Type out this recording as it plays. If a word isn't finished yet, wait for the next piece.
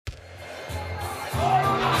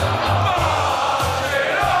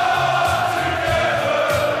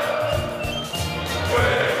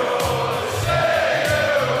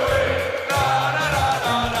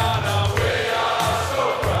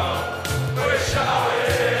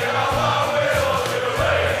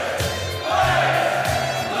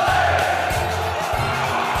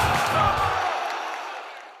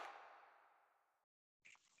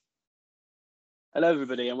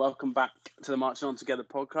everybody, and welcome back to the Marching On Together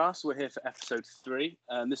podcast. We're here for episode 3,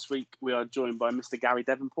 and this week we are joined by Mr. Gary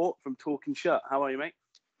Devonport from Talking Shirt. How are you, mate?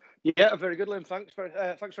 Yeah, very good, Liam. Thanks for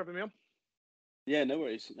having me on. Yeah, no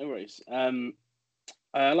worries.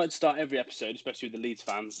 I'd like to start every episode, especially with the Leeds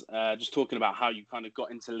fans, just talking about how you kind of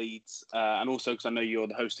got into Leeds, and also because I know you're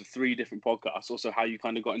the host of 3 different podcasts, also how you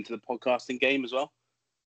kind of got into the podcasting game as well.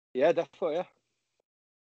 Yeah, definitely, yeah.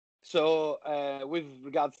 So, with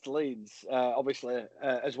regards to Leeds, obviously,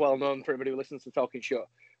 as well known for everybody who listens to Talking Shirt,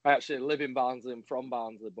 I actually live in Barnsley and from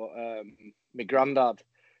Barnsley, but my granddad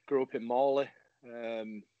grew up in Morley,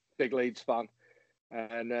 big Leeds fan,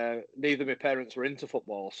 and neither of my parents were into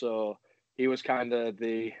football, so he was kind of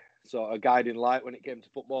the sort of guiding light when it came to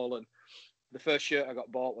football. And the first shirt I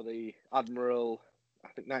got bought was the Admiral, I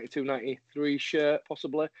think 92, 93 shirt,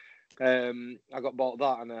 possibly. I got bought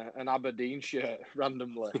that and an Aberdeen shirt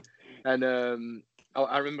randomly. And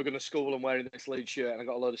I remember going to school and wearing this Leeds shirt, and I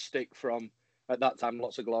got a load of stick from, at that time,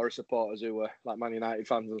 lots of Glory supporters who were like Man United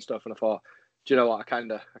fans and stuff. And I thought, do you know what? I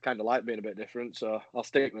kind of like being a bit different, so I'll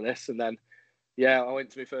stick with this. And then, yeah, I went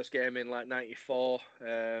to my first game in like 94.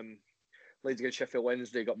 Leeds against Sheffield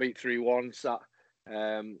Wednesday, got beat 3-1.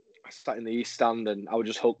 I sat in the East Stand, and I was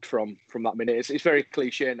just hooked from that minute. It's very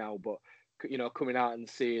cliche now, but you know, coming out and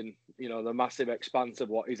seeing, you know, the massive expanse of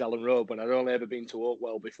what is Elland Road, when I'd only ever been to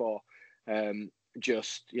Oakwell before,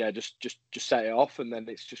 just set it off, and then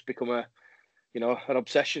it's just become an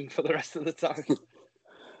obsession for the rest of the time.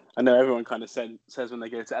 I know everyone kind of says when they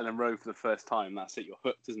go to Elland Road for the first time, that's it, you're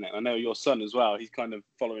hooked, isn't it? I know your son as well, he's kind of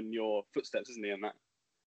following your footsteps, isn't he, on that?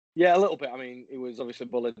 Yeah, a little bit. I mean, he was obviously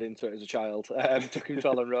bullied into it as a child. Took him to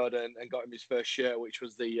Elland Road and got him his first shirt, which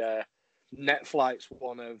was the net flights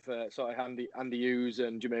one of sort of Andy Hughes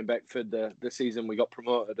and Jermaine Beckford the season we got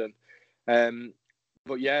promoted. And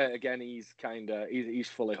but yeah, again, he's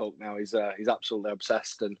fully hooked now. He's absolutely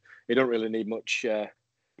obsessed, and he don't really need much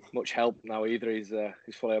help now either.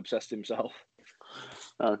 He's fully obsessed himself.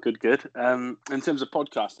 Oh, good. In terms of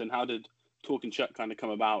podcasting, how did Talking Shirt kind of come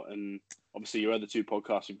about, and obviously your other 2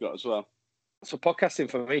 podcasts you've got as well? So podcasting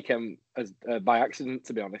for me came as by accident,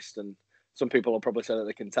 to be honest, and some people will probably say that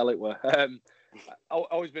they can tell it were. I've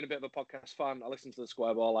always been a bit of a podcast fan. I listened to the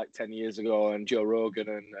Square Ball like 10 years ago, and Joe Rogan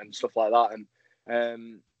and stuff like that,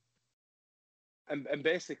 and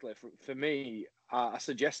basically for me, I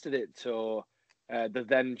suggested it to the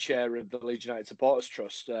then chair of the Leeds United Supporters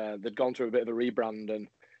Trust. They'd gone through a bit of a rebrand, and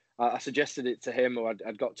I suggested it to him, who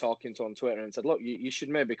I'd got talking to on Twitter, and said, look, you should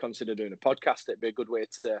maybe consider doing a podcast. It'd be a good way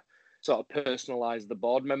to sort of personalise the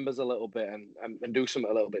board members a little bit and do something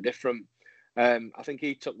a little bit different. I think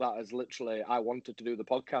he took that as literally, I wanted to do the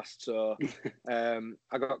podcast. So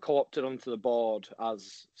I got co-opted onto the board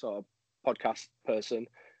as sort of podcast person.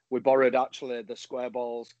 We borrowed actually the Square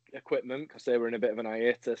Balls equipment because they were in a bit of an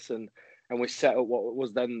hiatus, and we set up what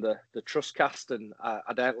was then the Trustcast, and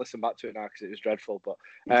I don't listen back to it now because it was dreadful, but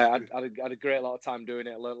I had a great lot of time doing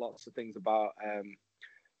it. I learned lots of things about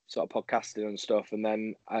sort of podcasting and stuff, and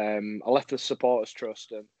then I left the Supporters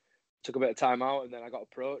Trust and took a bit of time out, and then I got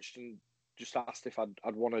approached and just asked if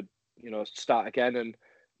I'd want to, you know, start again and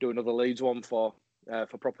do another Leeds one for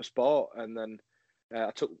proper sport, and then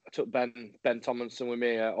I took Ben Tomlinson with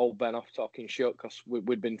me, old Ben off Talking Shirt, because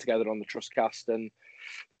we'd been together on the Trustcast,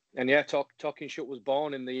 and yeah, Talking Shirt was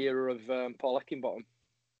born in the era of Paul Eckingbottom.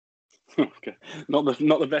 Okay, not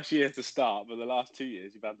the best year to start, but the last 2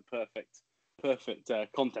 years you've had the perfect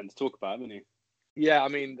content to talk about, haven't you? Yeah, I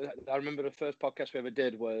mean, I remember the first podcast we ever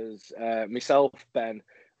did was myself, Ben,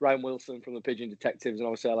 Ryan Wilson from the Pigeon Detectives, and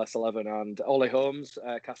obviously LS11, and Ollie Holmes,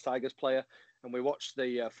 Cast Tigers player, and we watched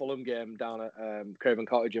the Fulham game down at Craven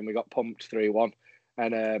Cottage, and we got pumped 3-1,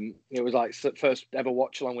 and it was like the first ever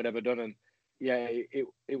watch along we'd ever done, and yeah,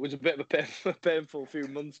 it was a bit of a painful few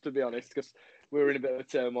months, to be honest, because we were in a bit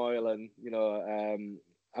of turmoil, and you know,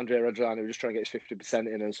 Andrea Radriani was just trying to get his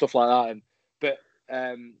 50% in and stuff like that, but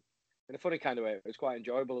in a funny kind of way, it was quite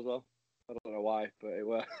enjoyable as well. I don't know why, but it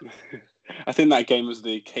was. I think that game was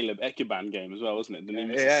the Caleb Eckerban game as well, wasn't it? Didn't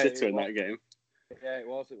he miss a sitter in that game? Yeah, it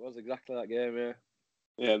was. It was exactly that game, yeah.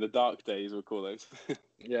 Yeah, the dark days, we'll call those.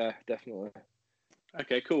 Yeah, definitely.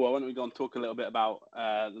 Okay, cool. Well, why don't we go and talk a little bit about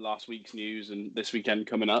the last week's news and this weekend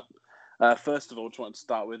coming up. First of all, I just want to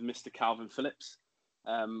start with Mr. Calvin Phillips.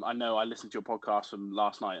 I know I listened to your podcast from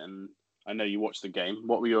last night, and I know you watched the game.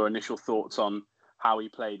 What were your initial thoughts on how he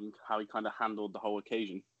played and how he kind of handled the whole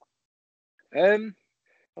occasion? I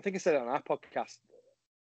think I said it on our podcast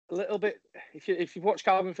a little bit. If you've watched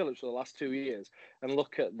Calvin Phillips for the last 2 years and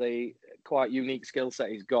look at the quite unique skill set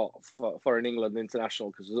he's got for an England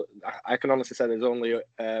international, because I can honestly say there's only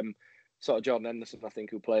sort of Jordan Henderson, I think,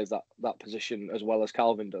 who plays that position as well as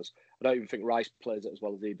Calvin does. I don't even think Rice plays it as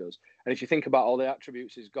well as he does. And if you think about all the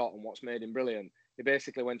attributes he's got and what's made him brilliant, he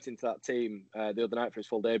basically went into that team the other night for his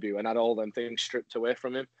full debut and had all them things stripped away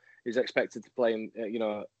from him. He's expected to play in,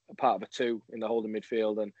 a part of a 2 in the holding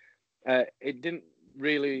midfield, and it didn't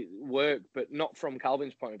really work, but not from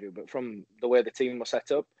Calvin's point of view, but from the way the team was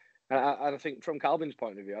set up. And I think from Calvin's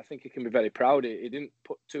point of view, I think he can be very proud. He didn't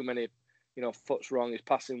put too many, foots wrong. His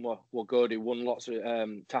passing were good. He won lots of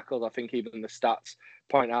tackles. I think even the stats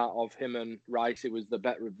point out of him and Rice, he was the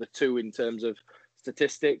better of the 2 in terms of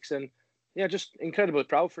statistics. And yeah, just incredibly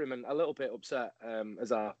proud for him, and a little bit upset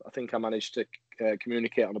as I think I managed to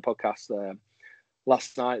communicate on the podcast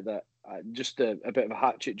last night that just a bit of a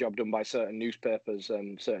hatchet job done by certain newspapers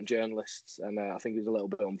and certain journalists, and I think it was a little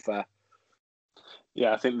bit unfair.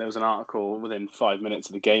 Yeah, I think there was an article within 5 minutes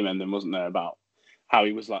of the game ending, wasn't there, about how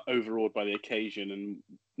he was like overawed by the occasion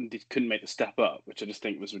and couldn't make the step up, which I just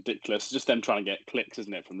think was ridiculous. Just them trying to get clicks,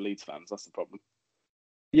 isn't it, from Leeds fans? That's the problem.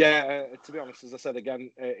 Yeah, to be honest, as I said again,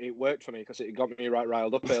 it worked for me because it got me right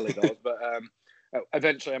riled up early doors. But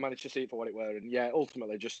eventually, I managed to see it for what it were, and yeah,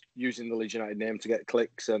 ultimately, just using the Leeds United name to get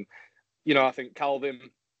clicks. And I think Calvin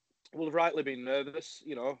will have rightly been nervous.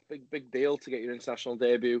 Big deal to get your international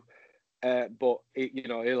debut. But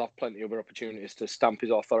he'll have plenty of other opportunities to stamp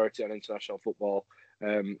his authority on international football,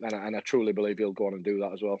 and I truly believe he'll go on and do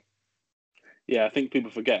that as well. Yeah, I think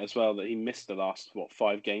people forget as well that he missed the last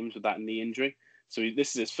 5 games with that knee injury. So this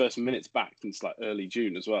is his first minutes back since like early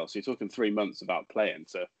June as well. So you're talking 3 months without playing.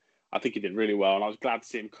 So I think he did really well, and I was glad to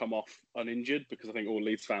see him come off uninjured because I think all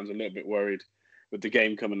Leeds fans are a little bit worried with the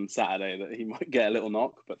game coming on Saturday that he might get a little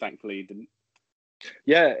knock, but thankfully he didn't.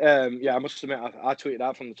 Yeah, I must admit, I tweeted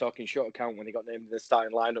out from the Talking Short account when he got named in the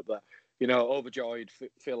starting lineup that, overjoyed,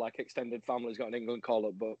 feel like extended family's got an England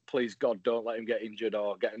call-up, but please God, don't let him get injured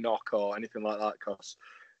or get a knock or anything like that, because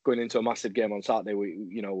going into a massive game on Saturday,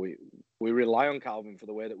 we rely on Calvin for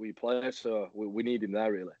the way that we play, so we need him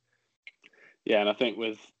there, really. Yeah, and I think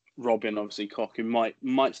with Robin, obviously, Koch, who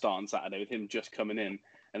might start on Saturday with him just coming in,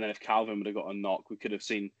 and then if Calvin would have got a knock, we could have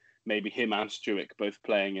seen maybe him and Struijk both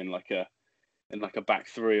playing in like a back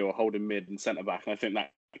 3 or holding mid and centre back. And I think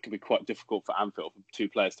that could be quite difficult for Anfield for 2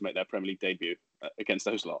 players to make their Premier League debut against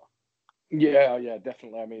those lot. Yeah,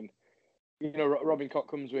 definitely. I mean, Robin Koch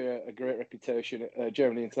comes with a great reputation at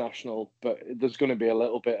Germany international, but there's going to be a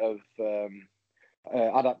little bit of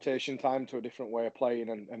adaptation time to a different way of playing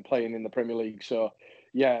and playing in the Premier League. So,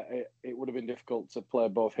 yeah, it would have been difficult to play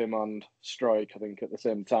both him and Struijk, I think, at the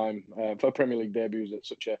same time for Premier League debuts at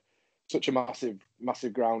such a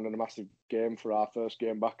massive ground and a massive game for our first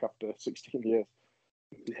game back after 16 years.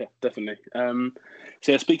 Yeah, definitely.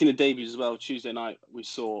 So, speaking of debuts as well, Tuesday night we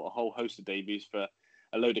saw a whole host of debuts for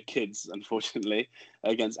a load of kids, unfortunately,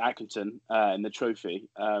 against Accrington in the trophy.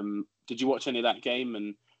 Did you watch any of that game?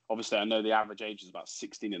 And obviously, I know the average age is about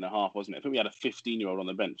 16 and a half, wasn't it? I think we had a 15-year-old on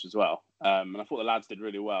the bench as well. And I thought the lads did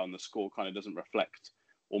really well, and the score kind of doesn't reflect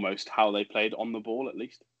almost how they played on the ball, at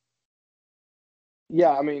least.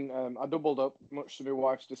 Yeah, I mean, I doubled up, much to my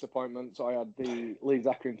wife's disappointment. So I had the Leeds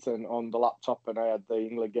Accrington on the laptop and I had the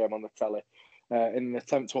England game on the telly in an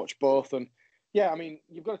attempt to watch both. And yeah, I mean,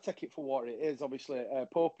 you've got to take it for what it is. Obviously,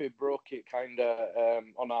 Popey broke it kind of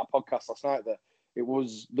on our podcast last night that it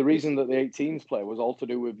was the reason that the 18s play was all to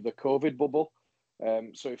do with the COVID bubble.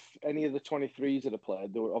 So if any of the 23s had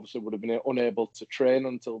played, they obviously would have been unable to train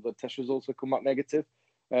until the test results had come back negative.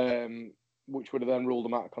 Which would have then ruled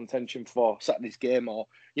them out of contention for Saturday's game or,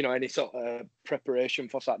 any sort of preparation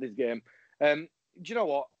for Saturday's game. Do you know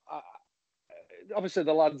what? Obviously,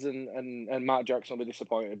 the lads and Mark Jackson will be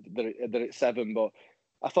disappointed that it's 7, but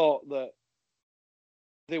I thought that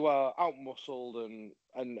they were out-muscled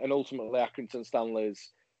and ultimately Accrington Stanley's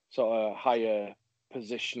sort of higher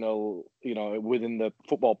positional, within the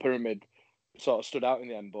football pyramid sort of stood out in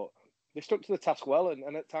the end. But they stuck to the task well,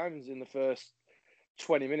 and at times in the first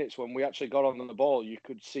 20 minutes when we actually got on the ball, you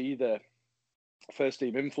could see the first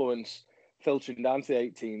team influence filtering down to the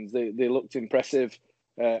 18s. They looked impressive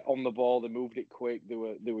on the ball. They moved it quick. They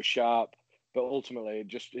were sharp. But ultimately, it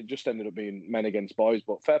just ended up being men against boys.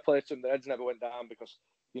 But fair play to them. Their heads never went down because,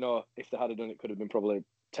 if they had done it, could have been probably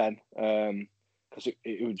 10. Because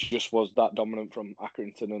it just was that dominant from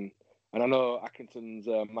Accrington. And I know Accrington's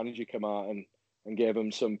manager came out and gave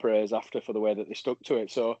them some praise after for the way that they stuck to it.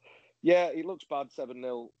 So, yeah, it looks bad,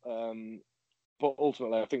 7-0. But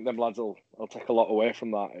ultimately, I think them lads will take a lot away from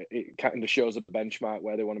that. It kind of shows a benchmark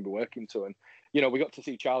where they want to be working to. And, we got to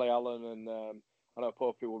see Charlie Allen and I know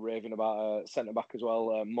Popey were raving about centre-back as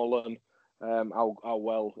well, Mullen. how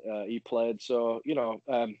well he played. So,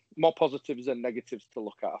 more positives than negatives to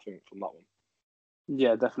look at, I think, from that one.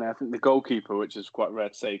 Yeah, definitely. I think the goalkeeper, which is quite rare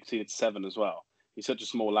to say, conceded 7 as well. He's such a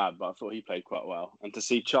small lad, but I thought he played quite well. And to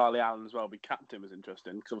see Charlie Allen as well be captain was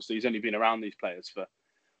interesting, because obviously he's only been around these players for,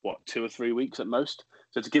 2 or 3 weeks at most.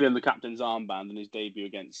 So to give him the captain's armband in his debut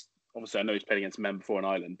against, obviously I know he's played against men before in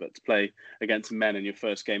Ireland, but to play against men in your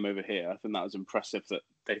first game over here, I think that was impressive that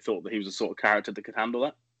they thought that he was the sort of character that could handle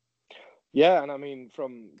that. Yeah, and I mean,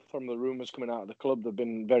 from the rumours coming out of the club, they've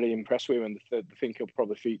been very impressed with him, and they think he'll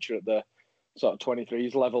probably feature at the sort of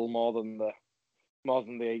 23s level more than the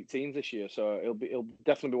 18s this year. So he'll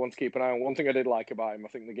definitely be one to keep an eye on. One thing I did like about him, I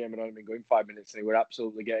think the game had only been going 5 minutes, and he were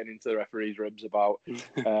absolutely getting into the referee's ribs about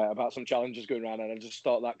some challenges going around, and I just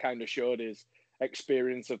thought that kind of showed his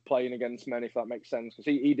experience of playing against men, if that makes sense, because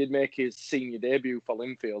he did make his senior debut for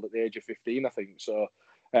Linfield at the age of 15, I think. So,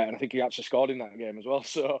 and I think he actually scored in that game as well.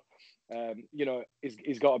 So.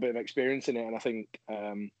 He's got a bit of experience in it, and I think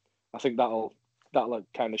that'll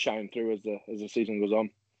kind of shine through as the season goes on.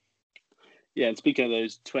 Yeah, and speaking of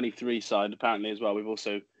those 23 side, apparently as well, we've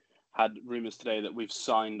also had rumours today that we've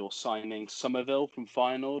signed or signing Somerville from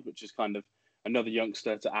Feyenoord, which is kind of another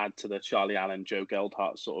youngster to add to the Charlie Allen, Joe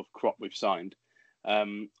Geldhart sort of crop we've signed. I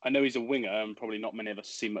know he's a winger, and probably not many of us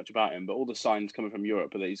have seen much about him, but all the signs coming from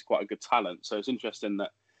Europe are that he's quite a good talent. So it's interesting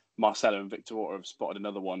that Marcelo and Victor Orta have spotted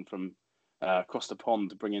another one from across the pond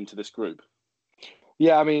to bring into this group.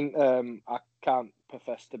 Yeah, I mean, I can't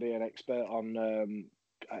profess to be an expert on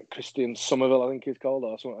Christian Somerville, I think he's called,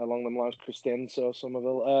 or something along them lines, Christianso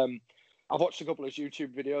Somerville. I've watched a couple of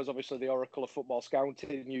YouTube videos, obviously the Oracle of Football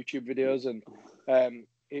Scouting YouTube videos, and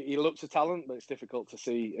he looks a talent, but it's difficult to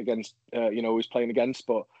see against, who he's playing against.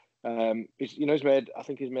 But he's made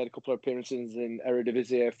a couple of appearances in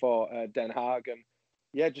Eredivisie for Den Haag, and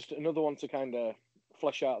yeah, just another one to kind of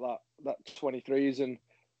flesh out that 23s and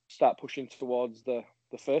start pushing towards the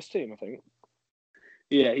first team, I think.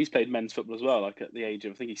 Yeah, he's played men's football as well, like at the age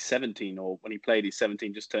of, I think he's 17, or when he played, he's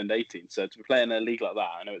 17, just turned 18. So to play in a league like that,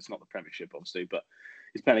 I know it's not the Premiership, obviously, but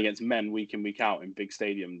he's playing against men week in, week out in big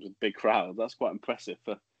stadiums with big crowds. That's quite impressive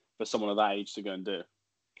for someone of that age to go and do.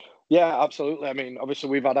 Yeah, absolutely. I mean, obviously,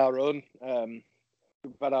 we've had our own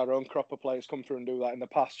crop of players come through and do that in the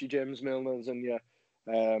past. Your James Milners and your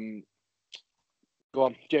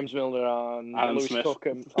James Milner and Alan Lewis Smith. Cook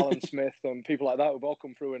and Alan Smith and people like that who've all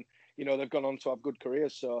come through, and they've gone on to have good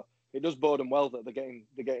careers. So it does bode them well that they're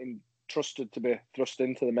getting trusted to be thrust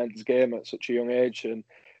into the men's game at such a young age, and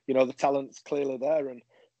the talent's clearly there. And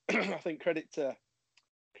I think credit to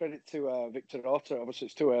Victor Orta. Obviously,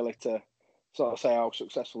 it's too early to sort of say how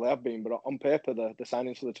successful they have been, but on paper, the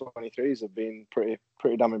signings for the 23s have been pretty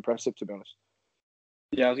damn impressive, to be honest.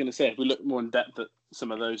 Yeah, I was going to say, if we look more in depth at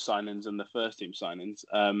some of those signings and the first team signings,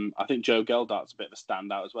 I think Joe Geldhart's a bit of a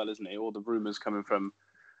standout as well, isn't he? All the rumours coming from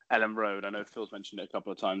Elland Road, I know Phil's mentioned it a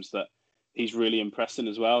couple of times, that he's really impressing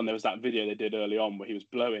as well. And there was that video they did early on where he was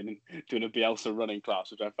blowing and doing a Bielsa running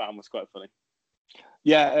class, which I found was quite funny.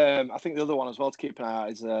 Yeah, I think the other one as well to keep an eye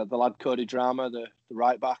out is the lad Cody Drama, the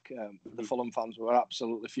right back. The Fulham fans were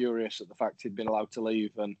absolutely furious at the fact he'd been allowed to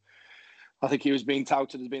leave, and I think he was being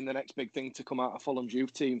touted as being the next big thing to come out of Fulham's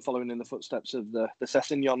youth team, following in the footsteps of the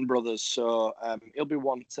Sessegnon brothers. So he'll be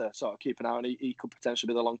one to sort of keep an eye on. He could potentially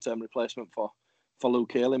be the long-term replacement for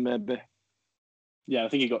Luke Ayling, maybe. Yeah, I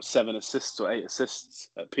think he got 7 assists or 8 assists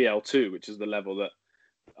at PL2, which is the level that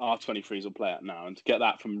our 23s will play at now. And to get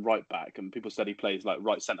that from right back, and people said he plays like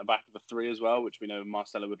right centre back of a 3 as well, which we know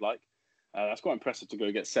Marcelo would like. That's quite impressive to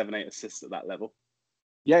go get 7, 8 assists at that level.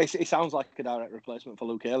 Yeah, he sounds like a direct replacement for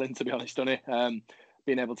Luke Ayling, to be honest, doesn't he?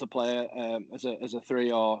 Being able to play as a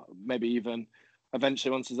 3, or maybe even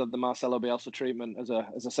eventually once he's had the Marcelo Bielsa treatment as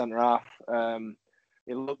a centre half.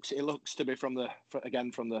 It looks to be from the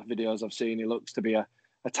videos I've seen, he looks to be a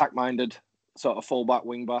attack-minded sort of full-back,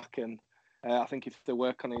 wing-back, and I think if they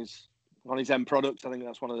work on his end product, I think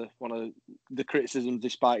that's one of the criticisms,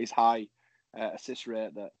 despite his high assist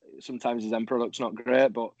rate, that sometimes his end product's not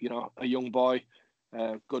great, but a young boy.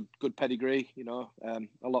 Good pedigree, a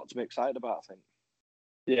lot to be excited about, I think.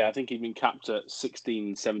 Yeah, I think he's been capped at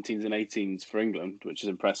 16s, 17s and 18s for England, which is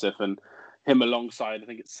impressive. And him alongside, I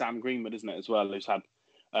think it's Sam Greenwood, isn't it, as well, who's had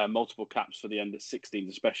multiple caps for the under-16s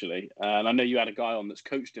especially. And I know you had a guy on that's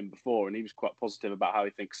coached him before, and he was quite positive about how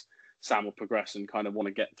he thinks Sam will progress and kind of want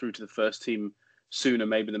to get through to the first team sooner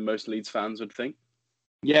maybe than most Leeds fans would think.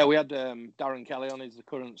 Yeah, we had Darren Kelly on. He's the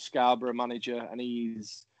current Scarborough manager, and he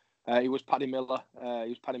was Paddy Miller. He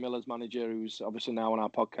was Paddy Miller's manager, who's obviously now on our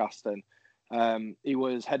podcast. And he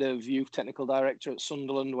was head of youth technical director at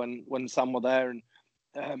Sunderland when Sam were there. And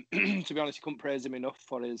to be honest, he couldn't praise him enough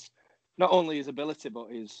for his not only his ability but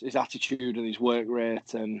his attitude and his work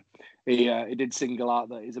rate, and he did single out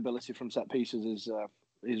that his ability from set pieces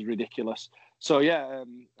is ridiculous. So yeah,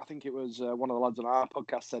 I think it was one of the lads on our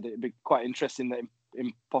podcast said it'd be quite interesting that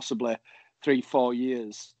in possibly 3-4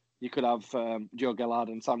 years you could have Joe Gellard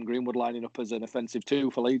and Sam Greenwood lining up as an offensive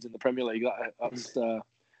two for Leeds in the Premier League. That's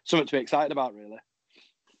something to be excited about, really.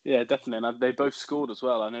 Yeah, definitely. And they both scored as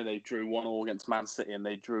well. I know they drew 1-1 against Man City and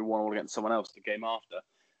they drew 1-1 against someone else the game after.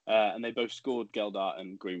 And they both scored, Geldart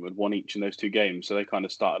and Greenwood, one each in those two games. So they kind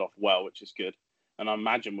of started off well, which is good. And I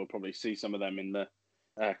imagine we'll probably see some of them in the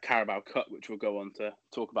Carabao Cup, which we'll go on to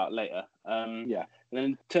talk about later. Yeah. And then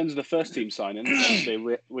in terms of the first team signings,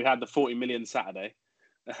 obviously we had the 40 million Saturday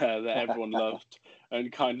that everyone loved,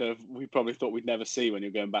 and kind of we probably thought we'd never see when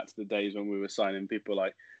you're going back to the days when we were signing people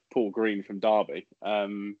like Paul Green from Derby.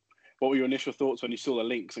 What were your initial thoughts when you saw the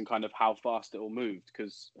links and kind of how fast it all moved?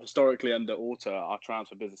 Because historically under Orta, our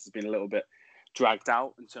transfer business has been a little bit dragged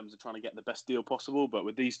out in terms of trying to get the best deal possible. But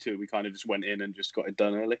with these two, we kind of just went in and just got it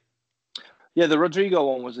done early. Yeah, the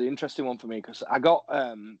Rodrigo one was the interesting one for me because I got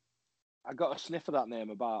a sniff of that name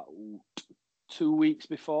about 2 weeks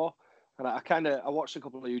before, and I watched a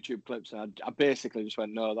couple of YouTube clips and I basically just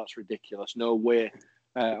went, no, that's ridiculous, no way,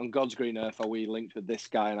 on God's green earth are we linked with this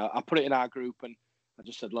guy. And I put it in our group and I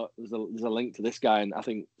just said, look, there's a link to this guy, and I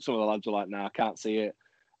think some of the lads were like, nah, I can't see it.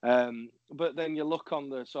 But then you look on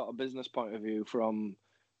the sort of business point of view from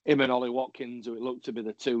him and Ollie Watkins, who it looked to be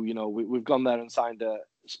the two. You know, we've gone there and signed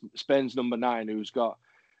Spain's number 9, who's got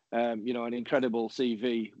an incredible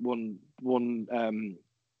CV, won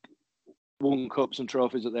cups and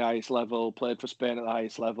trophies at the highest level, played for Spain at the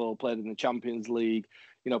highest level, played in the Champions League,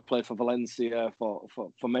 played for Valencia for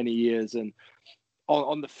many years. And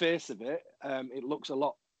on the face of it, it looks a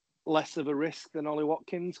lot less of a risk than Ollie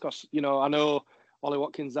Watkins because, I know Ollie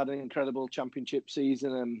Watkins had an incredible championship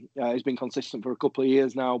season and he's been consistent for a couple of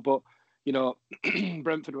years now. But,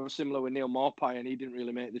 Brentford was similar with Neil Maupay and he didn't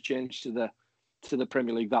really make the change to the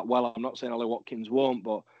Premier League that well. I'm not saying Ollie Watkins won't,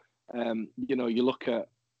 but, you look at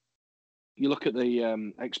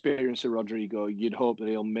the experience of Rodrigo, you'd hope that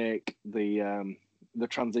he'll make the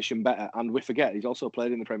transition better. And we forget, he's also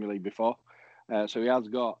played in the Premier League before. So he has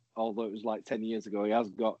got, although it was like 10 years ago, he has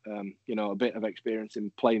got, a bit of experience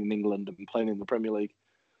in playing in England and playing in the Premier League.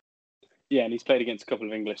 Yeah, and he's played against a couple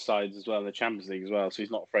of English sides as well in the Champions League as well. So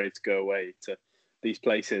he's not afraid to go away to these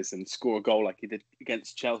places and score a goal like he did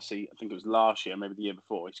against Chelsea. I think it was last year, maybe the year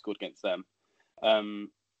before, he scored against them.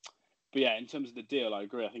 But yeah, in terms of the deal, I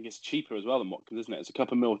agree. I think it's cheaper as well than Watkins, isn't it? It's a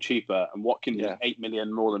couple of mil cheaper, and Watkins is 8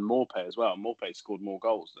 million more than Maupay as well. Maupay scored more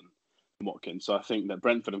goals than Watkins. So I think that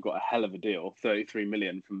Brentford have got a hell of a deal, 33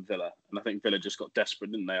 million from Villa. And I think Villa just got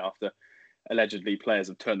desperate, didn't they, after allegedly players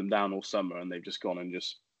have turned them down all summer and they've just gone and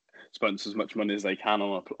just spent as much money as they can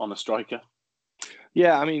on a striker.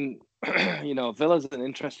 Yeah, I mean, Villa's an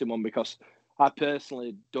interesting one because I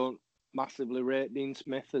personally don't massively rate Dean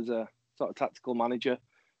Smith as a sort of tactical manager.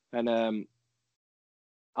 And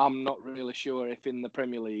I'm not really sure if in the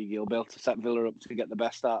Premier League he'll be able to set Villa up to get the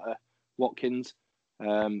best out of Watkins.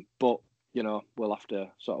 But, we'll have to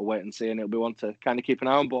sort of wait and see, and it'll be one to kind of keep an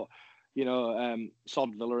eye on. But,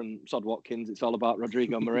 sod Villa and sod Watkins, it's all about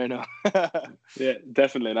Rodrigo Moreno. Yeah,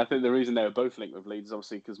 definitely. And I think the reason they were both linked with Leeds is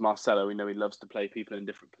obviously because Marcelo, we know he loves to play people in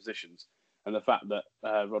different positions. And the fact that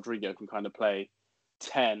Rodrigo can kind of play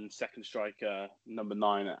 10, second striker, number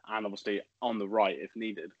 9, and obviously on the right if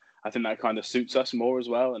needed, I think that kind of suits us more as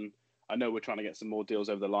well. And I know we're trying to get some more deals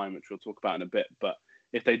over the line, which we'll talk about in a bit. But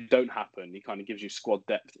if they don't happen, he kind of gives you squad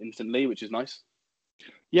depth instantly, which is nice.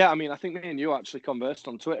 Yeah, I mean, I think me and you actually conversed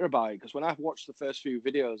on Twitter about it because when I watched the first few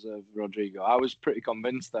videos of Rodrigo, I was pretty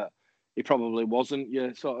convinced that he probably wasn't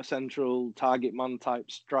your sort of central target man type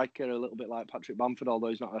striker, a little bit like Patrick Bamford, although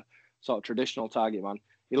he's not a sort of traditional target man.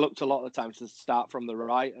 He looked a lot of the times to start from the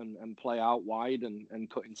right and play out wide and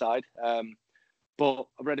cut inside. But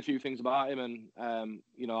I've read a few things about him and,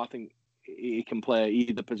 I think he can play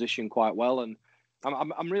either position quite well. And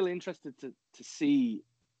I'm really interested to see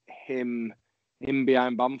him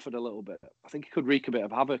behind Bamford a little bit. I think he could wreak a bit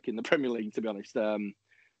of havoc in the Premier League, to be honest.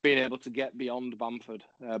 Being able to get beyond Bamford,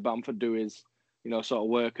 Bamford do his, sort of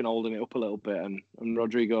work and holding it up a little bit, and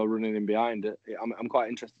Rodrigo running in behind it. I'm quite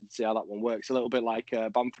interested to see how that one works. A little bit like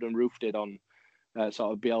Bamford and Roof did on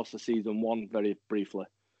sort of Bielsa season 1, very briefly.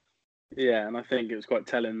 Yeah, and I think it was quite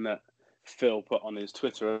telling that Phil put on his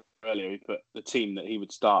Twitter earlier, he put the team that he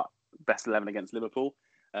would start best 11 against Liverpool.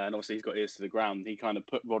 And obviously he's got ears to the ground. He kind of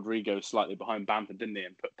put Rodrigo slightly behind Bamford, didn't he?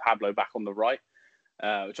 And put Pablo back on the right,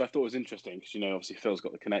 which I thought was interesting because, obviously Phil's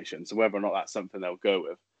got the connection. So whether or not that's something they'll go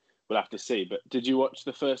with, we'll have to see. But did you watch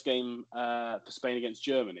the first game for Spain against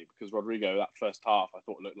Germany? Because Rodrigo, that first half, I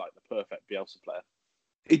thought looked like the perfect Bielsa player.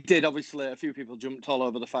 It did. Obviously, a few people jumped all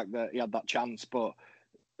over the fact that he had that chance, but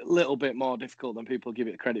a little bit more difficult than people give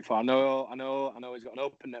it credit for. I know he's got an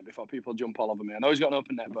open net before people jump all over me. I know he's got an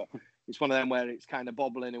open net, but it's one of them where it's kind of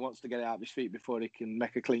bobbling. He wants to get it out of his feet before he can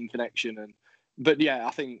make a clean connection. But yeah,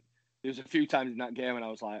 I think there was a few times in that game and I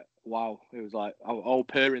was like, wow. It was like all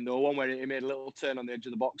purring though. One where he made a little turn on the edge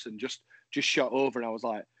of the box and just shot over, and I was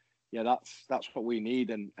like, yeah, that's what we need.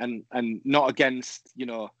 And not against, you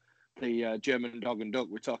know, the German dog and duck.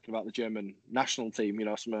 We're talking about the German national team. You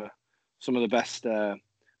know, some of the best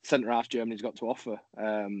centre half Germany's got to offer.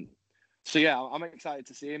 So yeah, I'm excited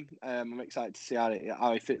to see him. I'm excited to see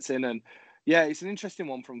how he fits in, and yeah, it's an interesting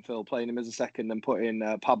one from Phil, playing him as a second and putting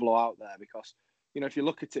Pablo out there, because you know, if you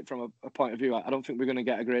look at it from a point of view, I don't think we're going to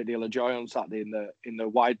get a great deal of joy on Saturday in the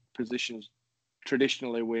wide positions.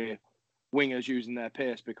 Traditionally, we're wingers using their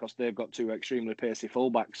pace because they've got two extremely pacey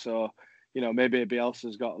fullbacks. So you know, maybe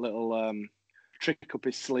Bielsa's got a little trick up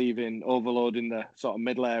his sleeve in overloading the sort of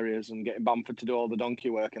middle areas and getting Bamford to do all the donkey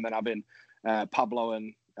work, and then having Pablo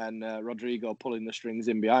and Rodrigo pulling the strings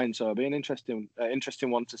in behind. So it'll be an interesting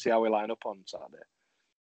one to see how we line up on Saturday.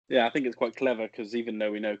 Yeah, I think it's quite clever because even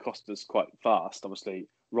though we know Costa's quite fast, obviously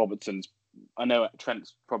Robertson's, I know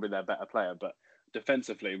Trent's probably their better player, but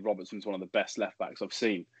defensively, Robertson's one of the best left backs I've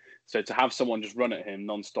seen. So to have someone just run at him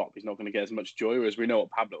non-stop, he's not going to get as much joy, whereas we know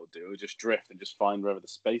what Pablo will do. He'll just drift and just find wherever the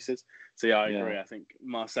space is. So yeah, I agree. I think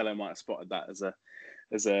Marcelo might have spotted that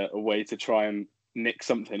as a way to try and nick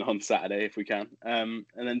something on Saturday if we can. And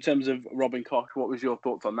then in terms of Robin Koch, what was your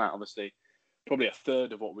thoughts on that? Obviously, probably a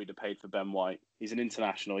third of what we'd have paid for Ben White. He's an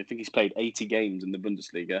international. I think he's played 80 games in the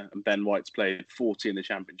Bundesliga, and Ben White's played 40 in the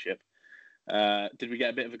Championship. Did we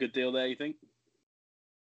get a bit of a good deal there, you think?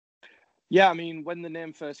 Yeah, I mean, when the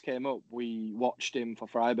name first came up, we watched him for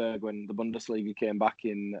Freiburg when the Bundesliga came back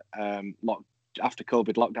in after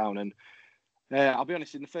COVID lockdown. And I'll be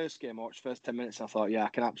honest, in the first game, I watched the first 10 minutes, I thought, yeah, I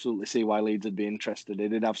can absolutely see why Leeds would be interested. He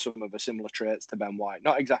did have some of the similar traits to Ben White.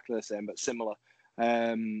 Not exactly the same, but similar.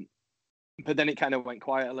 But then it kind of went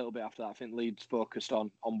quiet a little bit after that. I think Leeds focused on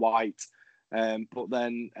White. But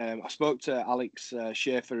then I spoke to Alex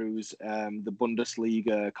Schaefer, who's the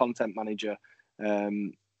Bundesliga content manager,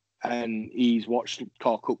 and he's watched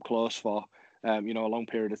Cork up close for a long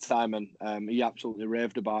period of time, and he absolutely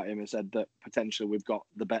raved about him and said that potentially we've got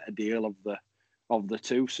the better deal of the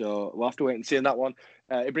two. So we'll have to wait and see on that one.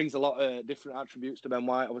 It brings a lot of different attributes to Ben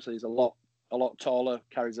White. Obviously, he's a lot taller,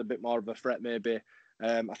 carries a bit more of a threat maybe.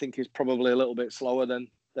 I think he's probably a little bit slower than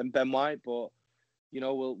Ben White, but you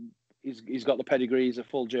know, he's got the pedigree. He's a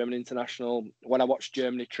full German international. When I watched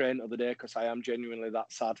Germany train the other day, because I am genuinely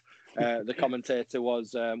that sad, the commentator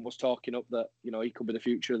was talking up that, you know, he could be the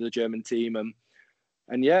future of the German team,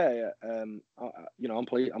 and yeah, I'm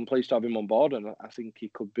pleased to have him on board, and I think he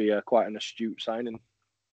could be quite an astute signing.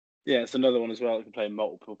 Yeah, it's another one as well. He can play in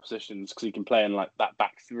multiple positions because he can play in like that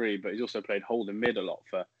back three, but he's also played holding mid a lot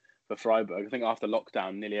for Freiburg. I think after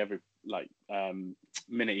lockdown, nearly every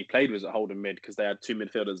minute he played was at holding mid because they had two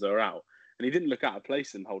midfielders that were out, and he didn't look out of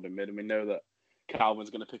place in holding mid. And we know that Calvin's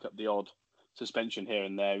going to pick up the odd suspension here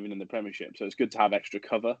and there, even in the Premiership. So it's good to have extra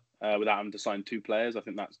cover without having to sign two players. I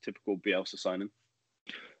think that's typical Bielsa signing.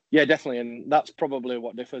 Yeah, definitely, and that's probably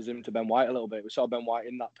what differs him to Ben White a little bit. We saw Ben White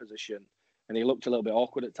in that position, and he looked a little bit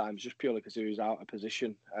awkward at times, just purely because he was out of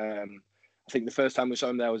position. I think the first time we saw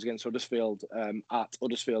him there was against Huddersfield. At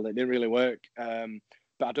Huddersfield, it didn't really work.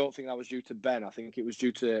 But I don't think that was due to Ben. I think it was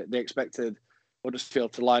due to they expected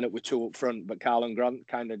Huddersfield to line up with two up front, but Karlan Grant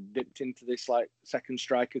kind of dipped into this like second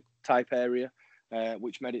striker type area,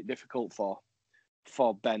 which made it difficult for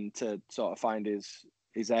Ben to sort of find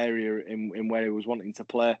his area in where he was wanting to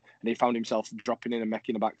play. And he found himself dropping in and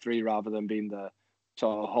making a back three rather than being the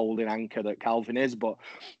sort of holding anchor that Calvin is. But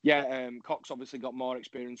yeah, Koch's obviously got more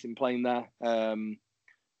experience in playing there, and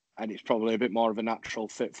it's probably a bit more of a natural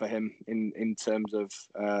fit for him in terms of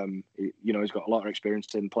he's got a lot of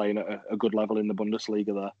experience in playing at a good level in the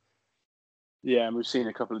Bundesliga there. Yeah, and we've seen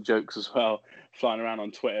a couple of jokes as well flying around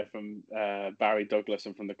on Twitter from Barry Douglas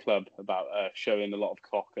and from the club about showing a lot of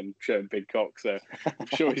Koch and showing big Koch. So I'm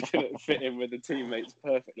sure he's going to fit in with the teammates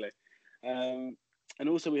perfectly. And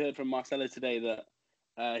also we heard from Marcelo today that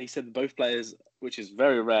he said that both players, which is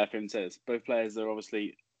very rare for him to say, both players are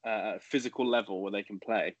obviously at a physical level where they can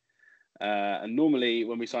play. And normally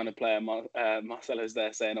when we sign a player, Marcelo's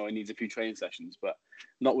there saying, he needs a few training sessions, but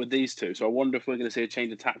not with these two. So I wonder if we're going to see a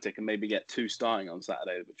change of tactic and maybe get two starting on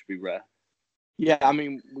Saturday, which would be rare. Yeah, I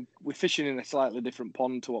mean, we're fishing in a slightly different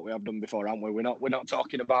pond to what we have done before, aren't we? We're not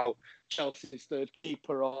talking about Chelsea's third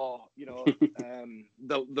keeper or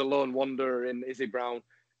the lone wanderer in Izzy Brown.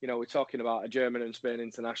 We're talking about a German and Spain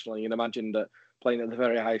international. You'd imagine that playing at the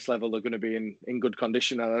very highest level, they're going to be in good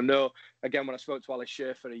condition. And I know, again, when I spoke to Alice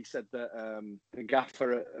Schaefer, he said that the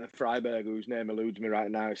gaffer at Freiburg, whose name eludes me right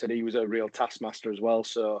now, said he was a real taskmaster as well.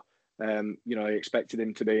 So. He expected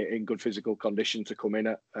him to be in good physical condition to come in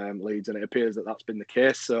at Leeds, and it appears that that's been the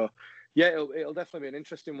case. So, yeah, it'll definitely be an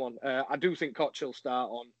interesting one. I do think Koch will start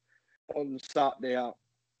on Saturday.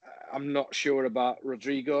 I'm not sure about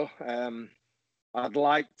Rodrigo. I'd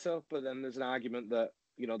like to, but then there's an argument that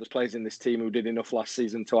there's players in this team who did enough last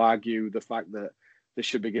season to argue the fact that they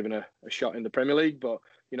should be given a shot in the Premier League. But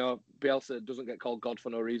Bielsa doesn't get called God for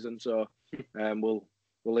no reason, so we'll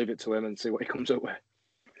leave it to him and see what he comes up with.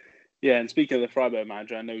 Yeah, and speaking of the Freiburg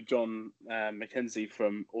manager, I know John McKenzie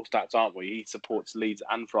from All Stats, Aren't We? He supports Leeds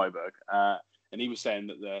and Freiburg, and he was saying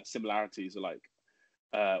that the similarities are like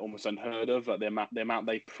almost unheard of. Like the amount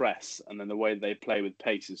they press and then the way they play with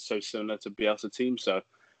pace is so similar to Bielsa teams. So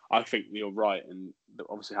I think you're right, and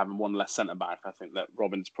obviously having one less centre back, I think that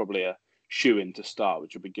Robin's probably a shoe-in to start,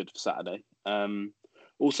 which would be good for Saturday.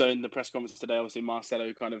 Also in the press conference today, obviously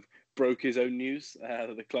Marcelo kind of broke his own news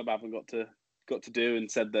that the club haven't got to do, and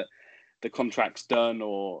said that the contract's done,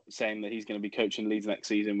 or saying that he's going to be coaching Leeds next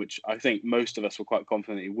season, which I think most of us were quite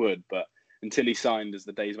confident he would. But until he signed, as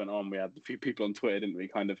the days went on, we had a few people on Twitter, didn't we,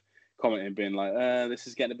 kind of commenting, being like, this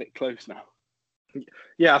is getting a bit close now.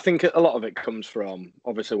 Yeah, I think a lot of it comes from,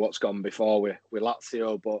 obviously, what's gone before with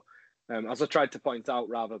Lazio. But as I tried to point out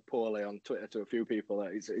rather poorly on Twitter to a few people,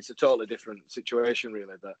 it's a totally different situation,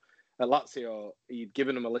 really. That at Lazio, he'd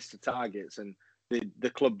given them a list of targets, and the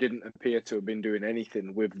club didn't appear to have been doing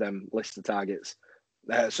anything with them list of targets.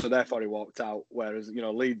 So therefore he walked out. Whereas,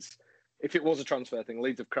 Leeds, if it was a transfer thing,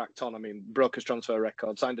 Leeds have cracked on. I mean, broke his transfer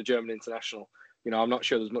record, signed a German international. I'm not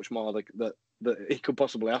sure there's much more that he could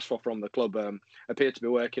possibly ask for from the club. Appeared to be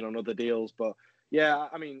working on other deals. But yeah,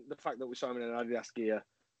 I mean, the fact that we saw him in an Adidas gear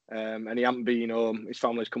and he hadn't been home, his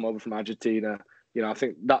family's come over from Argentina. I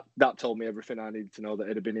think that told me everything I needed to know, that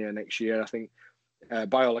he'd have been here next year. I think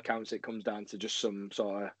by all accounts, it comes down to just some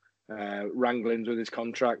sort of wranglings with his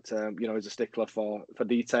contract. He's a stickler for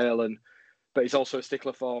detail, but he's also a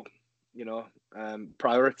stickler for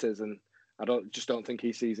priorities. And I don't think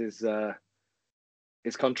he sees his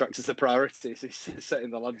contract as a priority. He's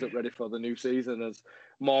setting the lads up ready for the new season as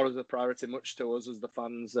more as a priority, much to us as the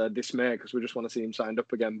fans dismay, because we just want to see him signed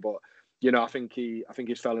up again. But I think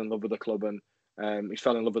he's fell in love with the club, and he's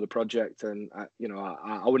fell in love with the project, and I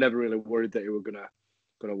was never really worried that he were gonna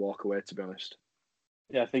walk away, to be honest.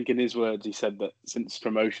 Yeah, I think in his words, he said that since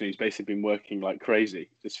promotion, he's basically been working like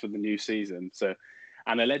crazy just for the new season. So,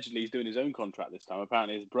 and allegedly he's doing his own contract this time.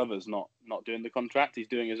 Apparently his brother's not doing the contract; he's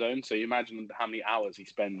doing his own. So you imagine how many hours he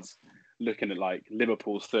spends looking at like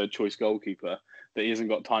Liverpool's third choice goalkeeper, that he hasn't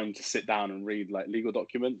got time to sit down and read like legal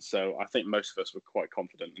documents. So I think most of us were quite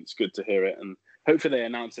confident. It's good to hear it, and hopefully they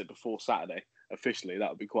announce it before Saturday officially. That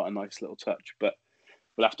would be quite a nice little touch, but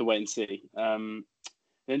we'll have to wait and see.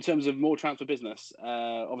 In terms of more transfer business,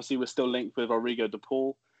 obviously we're still linked with Rodrigo de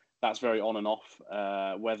Paul. That's very on and off.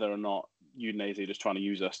 Whether or not Udinese are just trying to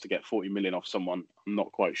use us to get 40 million off someone, I'm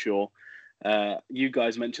not quite sure. You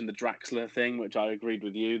guys mentioned the Draxler thing, which I agreed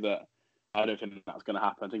with you that I don't think that's going to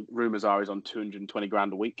happen. I think rumours are he's on 220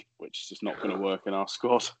 grand a week, which is just not going to work in our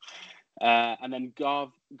squad. And then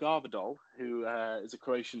Garvadol, who is a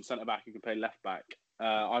Croatian centre-back who can play left-back.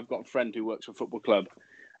 I've got a friend who works for a football club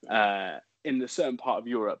in a certain part of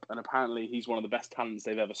Europe, and apparently he's one of the best talents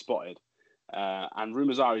they've ever spotted. And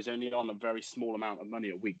rumours are he's only on a very small amount of money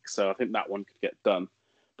a week, so I think that one could get done.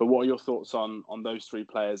 But what are your thoughts on those three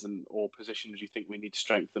players or positions you think we need to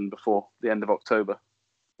strengthen before the end of October?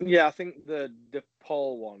 Yeah, I think the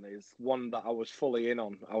DePaul one is one that I was fully in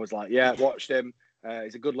on. I was like, yeah, watched him.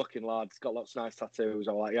 He's a good-looking lad. He's got lots of nice tattoos.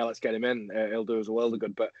 I was like, yeah, let's get him in. He'll do us a world of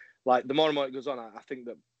good. But like the more and more it goes on, I think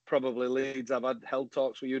that probably Leeds have held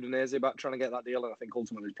talks with Udinese about trying to get that deal, and I think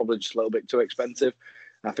ultimately it's probably just a little bit too expensive.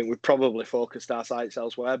 I think we've probably focused our sights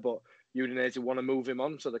elsewhere, but Udinese want to move him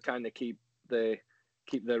on, so they kind of keep the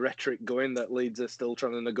rhetoric going that Leeds are still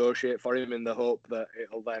trying to negotiate for him in the hope that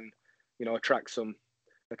it'll then, attract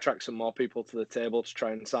some more people to the table to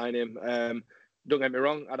try and sign him. Don't get me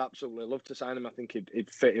wrong, I'd absolutely love to sign him. I think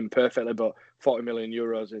he'd fit in perfectly, but 40 million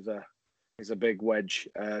euros is a big wedge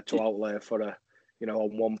to outlay for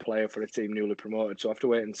on one player for a team newly promoted. So I have to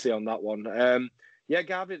wait and see on that one. The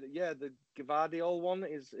Gvardiol one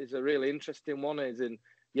is a really interesting one.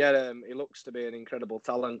 He looks to be an incredible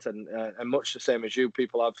talent, and much the same as you,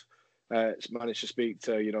 people have managed to speak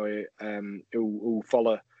to, who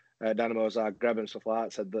follow Dynamo Zagreb and stuff like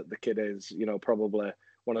that, said that the kid is, probably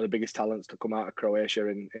one of the biggest talents to come out of Croatia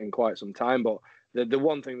in quite some time. But the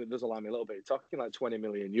one thing that does alarm me a little bit, talking like 20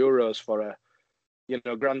 million euros for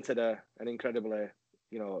granted an incredibly,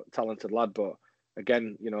 talented lad, but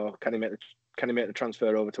again, can he make the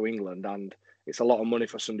transfer over to England? And it's a lot of money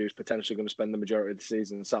for somebody who's potentially going to spend the majority of the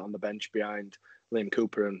season sat on the bench behind Liam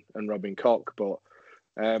Cooper and Robin Koch. But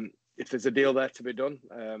if there's a deal there to be done,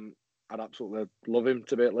 I'd absolutely love him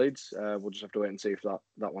to be at Leeds. We'll just have to wait and see if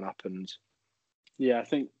that one happens. Yeah, I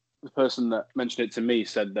think the person that mentioned it to me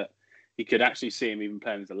said that he could actually see him even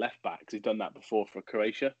playing as a left back because he's done that before for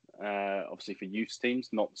Croatia, obviously for youth teams,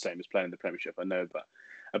 not the same as playing in the Premiership, I know, but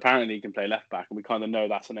apparently he can play left back, and we kind of know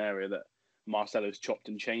that's an area that Marcelo's chopped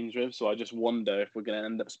and changed with. So I just wonder if we're going to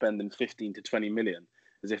end up spending 15 to 20 million,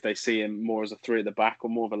 as if they see him more as a three at the back or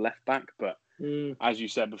more of a left back. But as you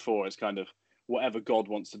said before, it's kind of whatever God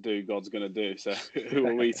wants to do, God's going to do. So who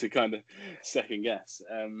are we to kind of second guess?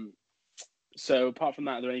 So apart from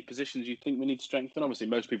that, are there any positions you think we need to strengthen? Obviously,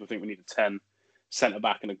 most people think we need a 10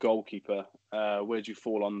 centre-back and a goalkeeper. Where do you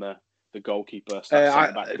fall on the goalkeeper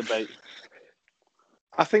centre-back debate?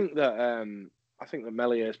 I think that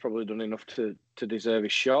Meslier has probably done enough to deserve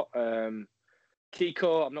his shot.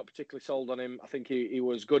 Kiko, I'm not particularly sold on him. I think he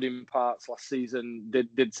was good in parts last season,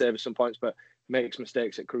 did save us some points, but makes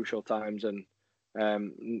mistakes at crucial times and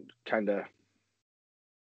kind of...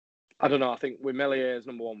 I don't know. I think with Meslier as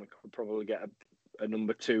number one, we could probably get a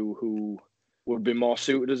number two who would be more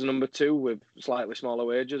suited as a number two with slightly smaller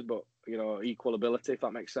wages, but equal ability, if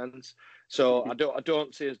that makes sense. So I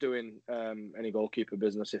don't see us doing any goalkeeper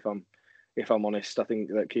business if I'm honest. I think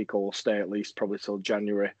that Kiko will stay at least probably till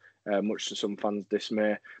January, much to some fans'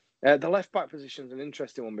 dismay. The left back position is an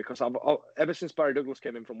interesting one because ever since Barry Douglas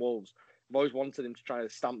came in from Wolves, I've always wanted him to try to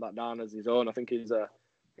stamp that down as his own. I think he's a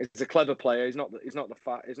clever player. He's not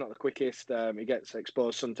the quickest. He gets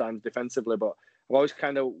exposed sometimes defensively, but I've always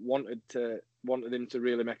kind of wanted him to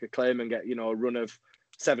really make a claim and get a run of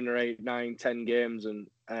 7 or 8, 9, 10 games, and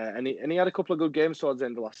he had a couple of good games towards the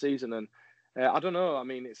end of last season. And I don't know. I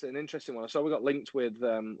mean, it's an interesting one. I saw we got linked with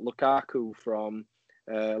Lukaku from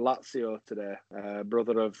Lazio today,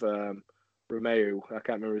 brother of Romeu. I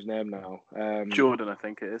can't remember his name now. Jordan, I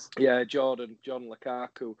think it is. Yeah, Jordan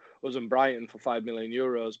Lukaku was in Brighton for €5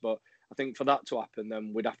 million, but I think for that to happen,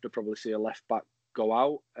 then we'd have to probably see a left back go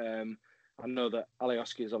out. I know that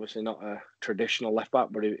Alioski is obviously not a traditional left back,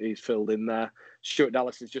 but he's filled in there. Stuart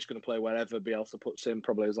Dallas is just going to play wherever Bielsa puts him,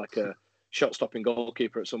 probably as like a shot-stopping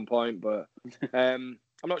goalkeeper at some point. But I'm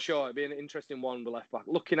not sure. It'd be an interesting one, the left back.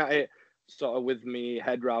 Looking at it sort of with me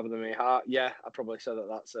head rather than my heart, yeah, I'd probably say that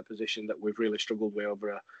that's a position that we've really struggled with over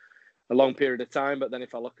a long period of time. But then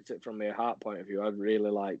if I look at it from my heart point of view, I'd really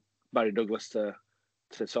like Barry Douglas to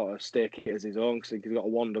sort of stake it as his own, because he's got a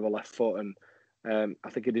wand of a left foot, and I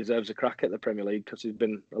think he deserves a crack at the Premier League because he's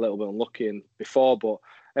been a little bit unlucky before. But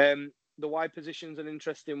the wide position's an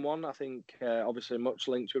interesting one. I think obviously much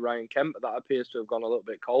linked with Ryan Kent, but that appears to have gone a little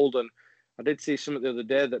bit cold. And I did see something the other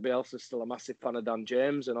day that Bielsa's still a massive fan of Dan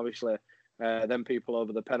James, and obviously them people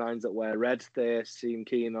over the Pennines that wear red, they seem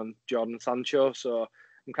keen on Jordan Sancho. So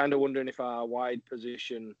I'm kind of wondering if our wide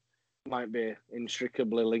position might be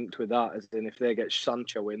inextricably linked with that, as in if they get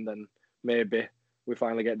Sancho in, then maybe we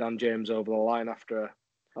finally get Dan James over the line after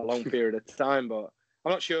a long period of time. But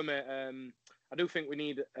I'm not sure, mate. I do think we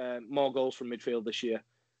need more goals from midfield this year.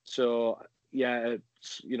 So, yeah,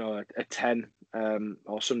 a 10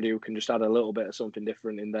 or somebody who can just add a little bit of something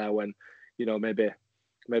different in there when,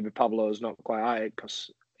 maybe Pablo's not quite at it,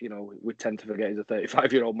 because, we tend to forget he's a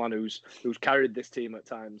 35-year-old man who's carried this team at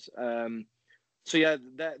times. So, yeah,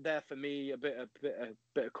 they're for me a bit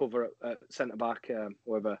of cover at centre-back,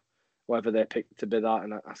 whether they pick to be that.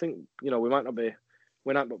 And I think, we might not be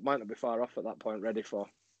far off at that point, ready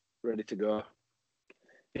to go.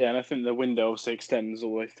 Yeah, and I think the window obviously extends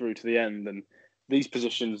all the way through to the end, and these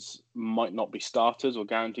positions might not be starters or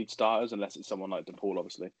guaranteed starters unless it's someone like DePaul,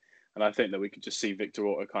 obviously. And I think that we could just see Victor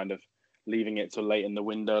Orta kind of leaving it till late in the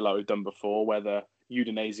window like we've done before, whether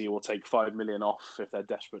Udinese will take 5 million off if they're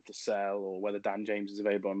desperate to sell, or whether Dan James is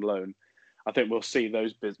available on loan. I think we'll see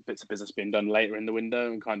those bits of business being done later in the window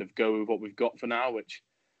and kind of go with what we've got for now, which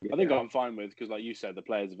I think I'm fine with, because like you said, the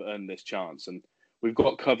players have earned this chance, and we've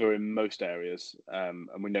got cover in most areas, and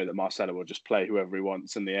we know that Marcelo will just play whoever he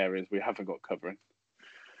wants in the areas we haven't got covering.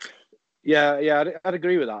 Yeah, I'd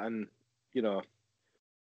agree with that. And,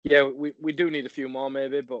 we do need a few more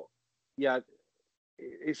maybe, but yeah,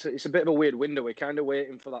 it's a bit of a weird window. We're kind of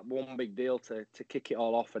waiting for that one big deal to kick it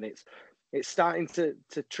all off, and it's it's starting to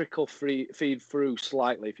trickle feed through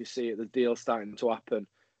slightly. If you see it, the deal starting to happen.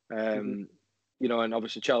 You know, and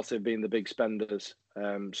obviously Chelsea have been the big spenders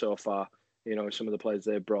so far. You know, some of the players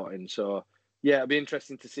they've brought in. So yeah, it'll be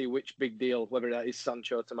interesting to see which big deal, whether that is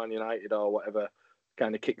Sancho to Man United or whatever,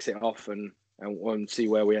 kind of kicks it off and see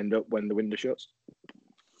where we end up when the window shuts.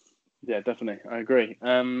 Yeah, definitely. I agree.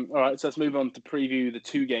 All right, so let's move on to preview the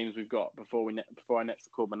 2 games we've got before I next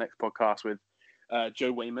record my next podcast with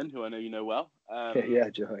Joe Wayman, who I know you know well. Yeah,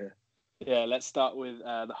 Joe. Yeah. Yeah, let's start with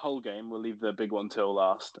the Hull game. We'll leave the big one till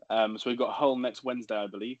last. So we've got Hull next Wednesday, I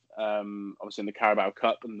believe. Obviously in the Carabao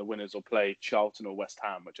Cup, and the winners will play Charlton or West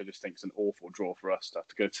Ham, which I just think is an awful draw for us to have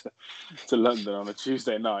to go to London on a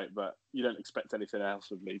Tuesday night. But you don't expect anything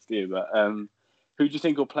else with Leeds, do you? But who do you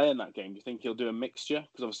think will play in that game? Do you think he'll do a mixture?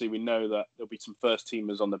 Because obviously we know that there'll be some first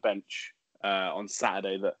teamers on the bench on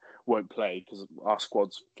Saturday that won't play because our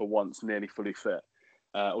squad's for once nearly fully fit.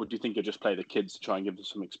 Or do you think he'll just play the kids to try and give them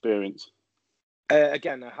some experience?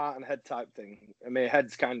 Again, a heart and head type thing. I mean,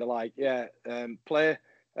 head's kind of like, play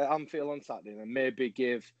at Anfield on Saturday and maybe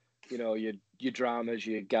give, you know, your Dramas,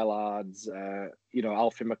 your Gellards, you know,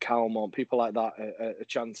 Alfie McCalmont, people like that a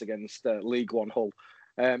chance against League One Hull.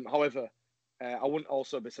 However, I wouldn't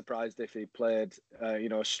also be surprised if he played, you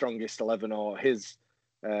know, strongest 11 or his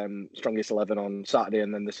strongest 11 on Saturday,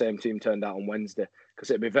 and then the same team turned out on Wednesday,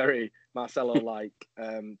 because it'd be very Marcelo-like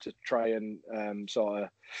to try and sort of,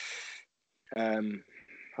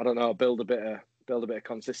 I don't know, build a bit of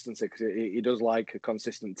consistency, because he does like a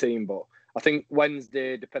consistent team. But I think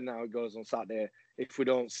Wednesday, depending on how it goes on Saturday, if we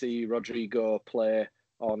don't see Rodrigo play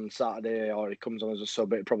on Saturday or he comes on as a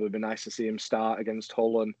sub, it'd probably be nice to see him start against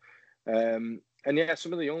Hull. And yeah,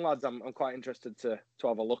 some of the young lads I'm quite interested to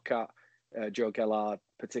have a look at. Joe Gellard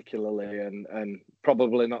particularly, and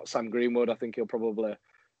probably not Sam Greenwood. I think he'll probably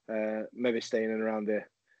maybe stay in and around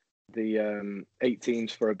the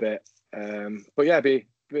 18s for a bit. But yeah, be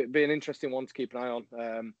an interesting one to keep an eye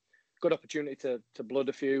on. Good opportunity to blood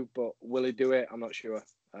a few, but will he do it? I'm not sure,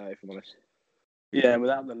 if I'm honest. Yeah, and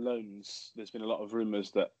without the loans, there's been a lot of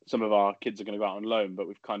rumours that some of our kids are going to go out on loan, but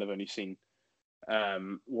we've kind of only seen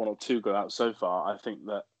 1 or 2 go out so far. I think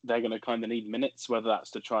that they're going to kind of need minutes, whether that's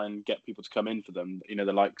to try and get people to come in for them. You know,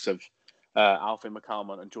 the likes of Alfie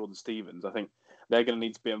McCalmont and Jordan Stevens. I think they're going to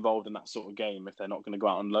need to be involved in that sort of game if they're not going to go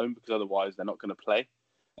out on loan, because otherwise they're not going to play.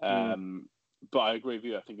 But I agree with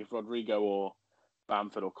you. I think if Rodrigo or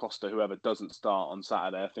Bamford or Costa, whoever doesn't start on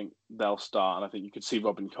Saturday, I think they'll start. And I think you could see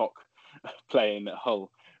Robin Koch playing at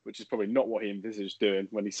Hull, which is probably not what he envisaged doing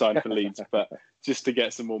when he signed for Leeds, but just to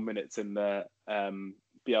get some more minutes in the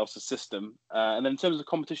Bielsa system. And then in terms of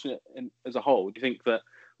competition as a whole, do you think that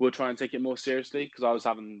we'll try and take it more seriously? Because I was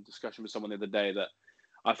having a discussion with someone the other day that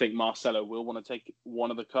I think Marcelo will want to take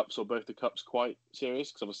one of the cups or both the cups quite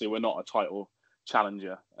serious, because obviously we're not a title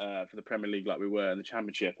challenger for the Premier League like we were in the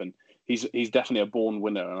Championship, and he's definitely a born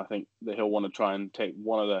winner, and I think that he'll want to try and take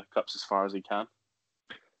one of the cups as far as he can.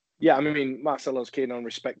 Yeah, I mean, Marcelo's keen on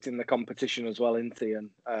respecting the competition as well, isn't he?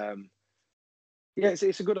 And yeah,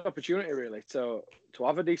 it's a good opportunity really to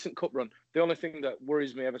have a decent cup run. The only thing that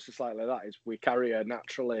worries me ever so slightly that is we carry a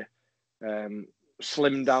naturally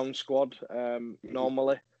slimmed down squad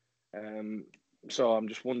normally. So I'm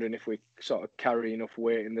just wondering if we sort of carry enough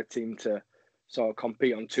weight in the team to sort of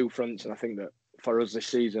compete on 2 fronts. And I think that for us this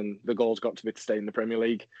season, the goal's got to be to stay in the Premier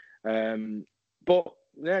League. But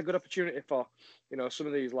yeah, good opportunity for, you know, some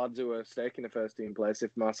of these lads who are staking a first team place,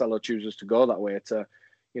 if Marcelo chooses to go that way, to,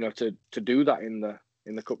 you know, to do that in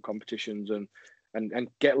the cup competitions and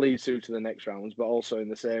get Leeds through to the next rounds, but also in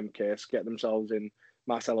the same case get themselves in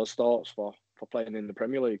Marcelo's thoughts for playing in the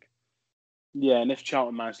Premier League. Yeah, and if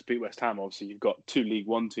Charlton managed to beat West Ham, obviously you've got 2 League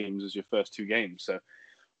One teams as your first 2 games, so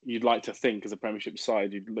you'd like to think as a Premiership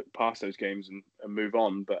side you'd look past those games and move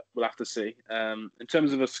on, but we'll have to see. In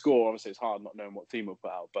terms of a score, obviously it's hard not knowing what team will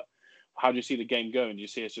put out, but how do you see the game going? Do you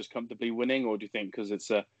see us just comfortably winning, or do you think because it's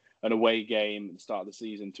an away game at the start of the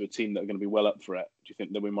season to a team that are going to be well up for it, do you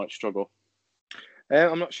think that we might struggle?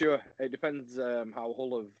 I'm not sure. It depends how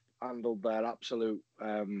Hull have handled their absolute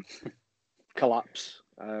collapse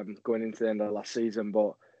going into the end of the last season,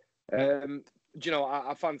 but do you know,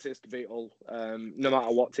 I fancy us to beat Hull, no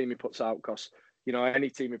matter what team he puts out, because, you know, any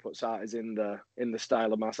team he puts out is in the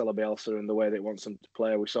style of Marcelo Bielsa and the way that he wants them to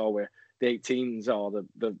play. We saw with the 18s or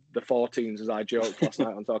the 14s, as I joked last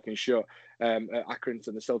night on Talking Shut, at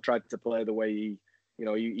Accrington, they still tried to play the way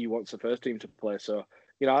he wants the first team to play. So,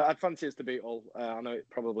 you know, I'd fancy us to beat Hull. I know it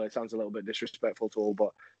probably sounds a little bit disrespectful to Hull,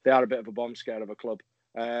 but they are a bit of a bomb scare of a club.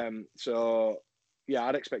 So, yeah,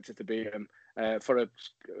 I'd expect it to beat them. For a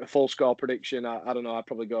full score prediction, I don't know, I'd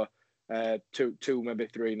probably go 2, maybe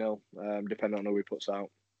 3-0, depending on who he puts out.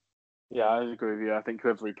 Yeah, I agree with you. I think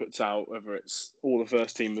whoever he puts out, whether it's all the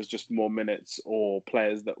first team was just more minutes or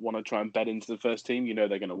players that want to try and bed into the first team, they're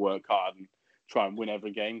going to work hard and try and win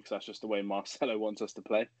every game because that's just the way Marcelo wants us to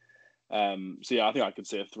play. So yeah, I think I could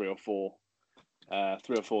see a 3 or 4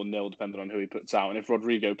 nil, depending on who he puts out. And if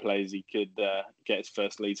Rodrigo plays, he could get his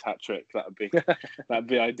first Leeds hat trick. That'd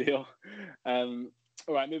be ideal.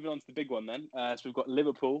 All right, moving on to the big one then. So we've got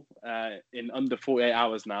Liverpool in under 48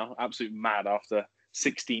 hours now. Absolute mad after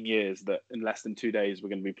 16 years that in less than 2 days we're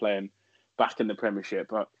going to be playing back in the Premiership.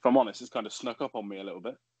 But if I'm honest, it's kind of snuck up on me a little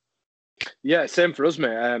bit. Yeah, same for us,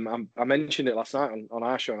 mate. I mentioned it last night on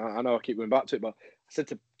our show, and I know I keep going back to it, but I said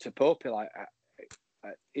to Popey, like,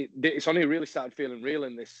 it's only really started feeling real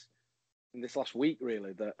in this last week,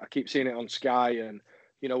 really. That I keep seeing it on Sky, and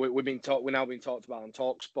we're now being talked about on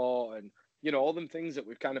TalkSport, and all them things that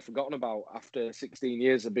we've kind of forgotten about after 16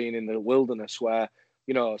 years of being in the wilderness, where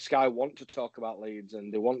Sky want to talk about Leeds,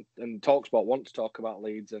 and TalkSport want to talk about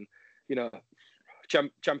Leeds, and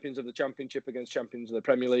champions of the Championship against champions of the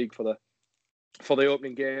Premier League for the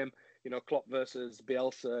opening game. Klopp versus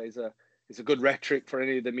Bielsa is a good rhetoric for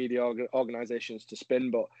any of the media organisations to spin.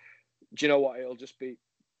 But do you know what? It'll just be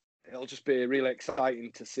really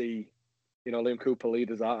exciting to see Liam Cooper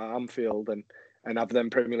lead us at Anfield and have them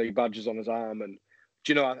Premier League badges on his arm. And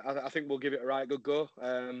I think we'll give it a right good go.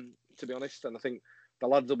 To be honest, and I think the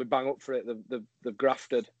lads will be bang up for it. They've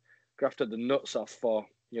grafted the nuts off for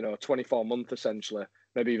 24 months essentially,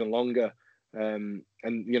 maybe even longer. And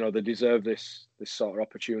they deserve this sort of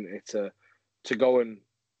opportunity to go and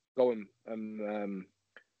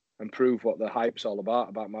prove what the hype's all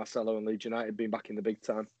about Marcelo and Leeds United being back in the big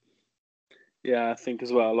time. Yeah, I think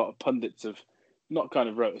as well a lot of pundits have not kind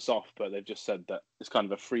of wrote us off, but they've just said that it's kind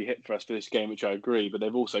of a free hit for us for this game, which I agree. But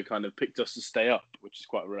they've also kind of picked us to stay up, which is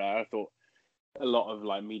quite rare. I thought a lot of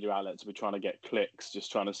like media outlets were trying to get clicks,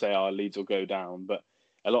 just trying to say our Leeds will go down, but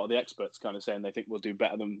a lot of the experts kind of saying they think we'll do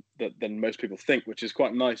better than most people think, which is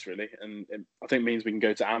quite nice, really. And I think it means we can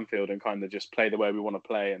go to Anfield and kind of just play the way we want to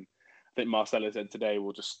play. And I think Marcelo said today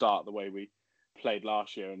we'll just start the way we played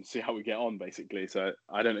last year and see how we get on, basically. So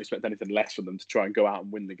I don't expect anything less from them to try and go out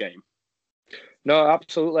and win the game. No,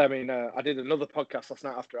 absolutely. I mean, I did another podcast last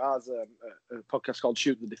night after ours, a podcast called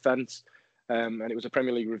Shoot the Defence, and it was a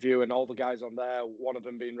Premier League review, and all the guys on there, one of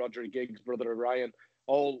them being Rodri Giggs, brother of Ryan,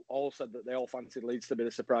 all said that they all fancied Leeds to be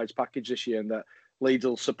the surprise package this year, and that Leeds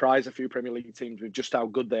will surprise a few Premier League teams with just how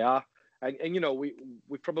good they are. And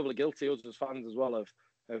we're probably guilty, us as fans as well, of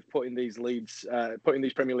putting these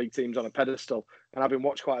Premier League teams on a pedestal. And I've been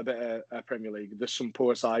watched quite a bit of Premier League. There's some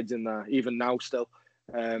poor sides in there, even now still.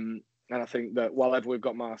 And I think that while we've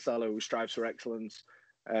got Marcelo, who strives for excellence,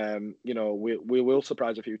 we will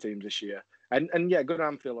surprise a few teams this year. And yeah, good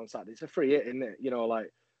Anfield on Saturday. It's a free hit, isn't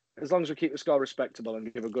it? As long as we keep the score respectable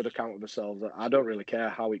and give a good account of ourselves, I don't really care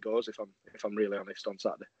how it goes, if I'm really honest, on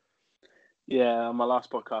Saturday. Yeah, on my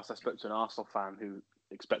last podcast, I spoke to an Arsenal fan who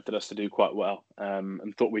expected us to do quite well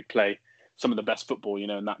and thought we'd play some of the best football,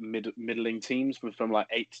 in that middling teams from like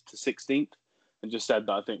 8th to 16th, and just said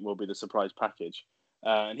that I think we'll be the surprise package.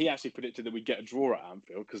 And he actually predicted that we'd get a draw at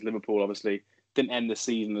Anfield because Liverpool obviously didn't end the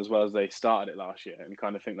season as well as they started it last year, and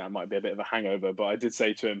kind of think that might be a bit of a hangover. But I did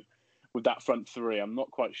say to him, with that front three, I'm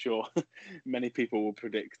not quite sure many people will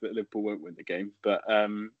predict that Liverpool won't win the game. But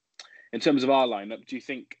in terms of our lineup, do you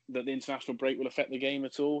think that the international break will affect the game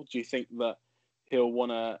at all? Do you think that he'll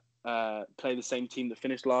want to play the same team that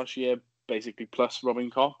finished last year, basically plus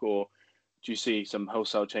Robin Koch, or do you see some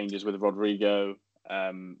wholesale changes with Rodrigo,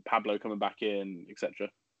 Pablo coming back in, etc.?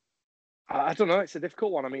 I don't know. It's a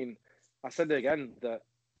difficult one. I mean, I said it again that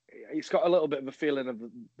it's got a little bit of a feeling of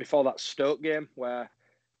before that Stoke game where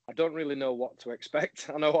I don't really know what to expect.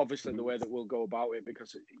 I know obviously the way that we'll go about it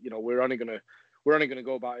because we're only going to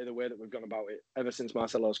go about it the way that we've gone about it ever since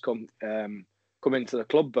Marcelo's come into the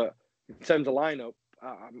club. But in terms of lineup,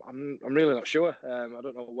 I'm really not sure. I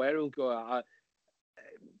don't know where he'll go.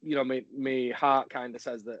 My heart kind of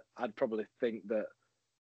says that I'd probably think that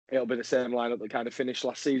it'll be the same lineup that kind of finished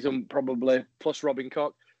last season, probably plus Robin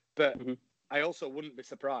Koch. But I also wouldn't be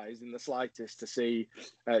surprised in the slightest to see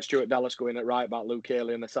Stuart Dallas go in at right back, Luke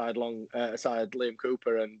Haley on the side, aside Liam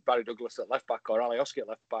Cooper and Barry Douglas at left back, or Ali Oskey at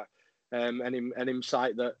left back, and him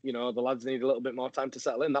cite that the lads need a little bit more time to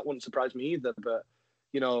settle in. That wouldn't surprise me either. But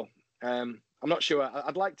I'm not sure.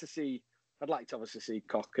 I'd like to obviously see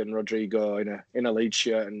Koch and Rodrigo in a Leeds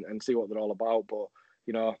shirt and see what they're all about. But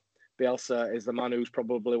Bielsa is the man who's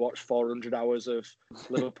probably watched 400 hours of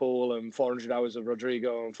Liverpool and 400 hours of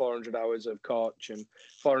Rodrigo and 400 hours of Koch and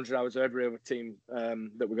 400 hours of every other team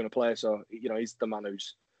that we're going to play. So he's the man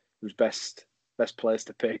best place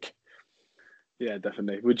to pick. Yeah,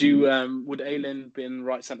 definitely. Would you would Elland being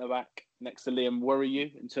right centre back next to Liam worry you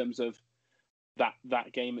in terms of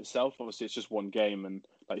that game itself? Obviously, it's just one game, and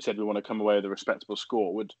like you said, we want to come away with a respectable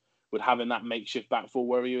score. Would having that makeshift back four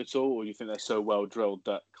worry you at all, or do you think they're so well drilled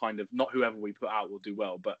that kind of not whoever we put out will do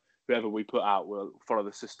well, but whoever we put out will follow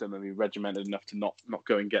the system and be regimented enough to not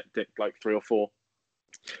go and get dicked like 3 or 4?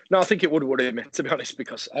 No, I think it would worry me, to be honest,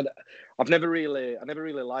 because I never really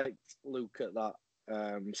liked Luke at that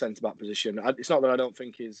centre back position. It's not that I don't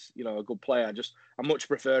think he's a good player. I much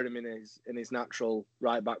prefer him in his natural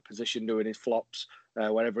right back position, doing his flops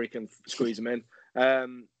wherever he can squeeze them in.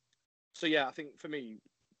 So yeah, I think for me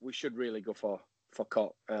we should really go for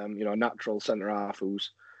Cott, a natural centre half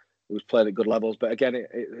who's played at good levels. But again,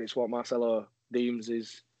 it's what Marcelo deems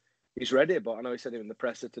he's ready. But I know he said in the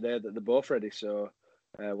presser today that they're both ready. So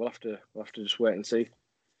we'll have to just wait and see.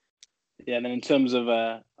 Yeah, and then in terms of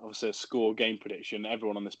obviously a score game prediction,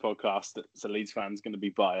 everyone on this podcast that's a Leeds fan is going to be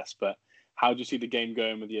biased. But how do you see the game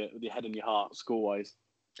going with your head and your heart score wise?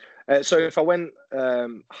 So if I went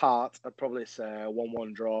heart, I'd probably say a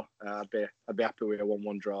 1-1 draw. I'd be happy with a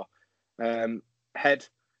 1-1 draw. Head,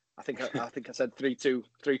 I think I said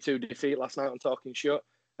 3-2 defeat last night on Talking Shut.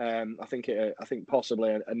 I think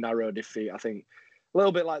possibly a narrow defeat. I think a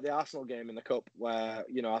little bit like the Arsenal game in the Cup, where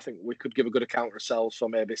I think we could give a good account of ourselves for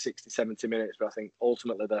maybe 60, 70 minutes, but I think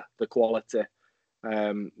ultimately the quality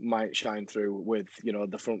might shine through with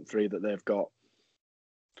the front three that they've got.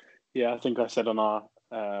 Yeah, I think I said on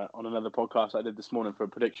another podcast I did this morning for a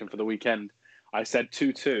prediction for the weekend, I said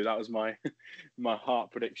 2-2. That was my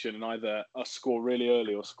heart prediction, and either us score really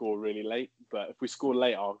early or score really late. But if we score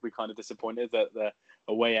late, I'll be kind of disappointed that the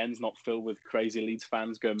away end's not filled with crazy Leeds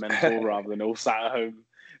fans going mental rather than all sat at home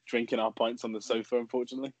drinking our pints on the sofa,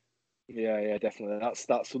 unfortunately. Yeah, definitely. That's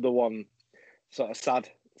the one sort of sad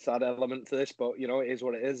element to this, but it is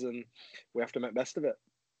what it is, and we have to make best of it.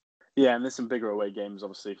 Yeah, and there's some bigger away games,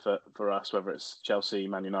 obviously, for us, whether it's Chelsea,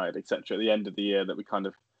 Man United, etc. At the end of the year, that we kind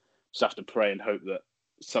of just have to pray and hope that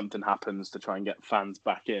something happens to try and get fans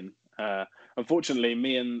back in. Unfortunately,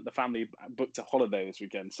 me and the family booked a holiday this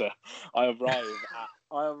weekend, so I arrive.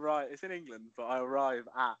 It's in England, but I arrive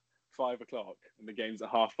at 5 o'clock, and the game's at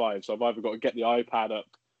 5:30. So I've either got to get the iPad up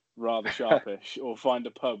rather sharpish, or find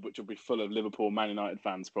a pub which will be full of Liverpool, Man United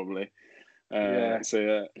fans probably.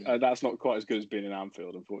 So that's not quite as good as being in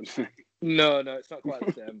Anfield, unfortunately. No, it's not quite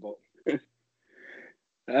the same, but.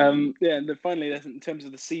 Yeah, and then finally, in terms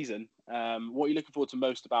of the season, what are you looking forward to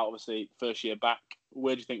most about, obviously, first year back?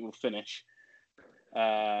 Where do you think we'll finish?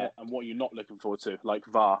 And what are you not looking forward to, like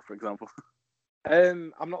VAR, for example?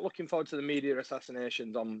 I'm not looking forward to the media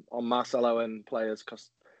assassinations on Marcelo and players,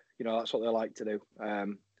 because that's what they like to do.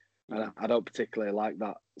 And I don't particularly like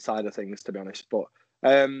that side of things, to be honest. But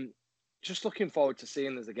just looking forward to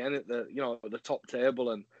seeing us again at the top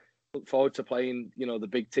table, and look forward to playing the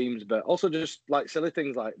big teams, but also just like silly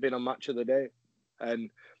things like being on Match of the Day, and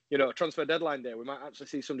transfer deadline day. We might actually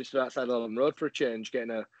see somebody stood outside Elland Road for a change,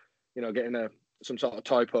 getting some sort of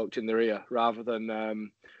toy poked in their ear, rather than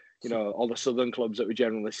all the southern clubs that we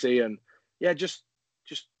generally see. And yeah, just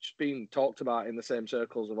being talked about in the same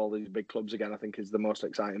circles of all these big clubs again, I think is the most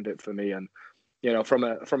exciting bit for me. And from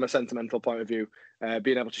a sentimental point of view,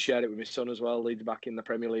 being able to share it with my son as well. Leeds back in the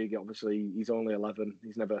Premier League. Obviously, he's only 11.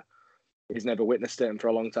 He's never witnessed it, and for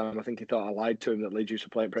a long time, I think he thought I lied to him that Leeds used to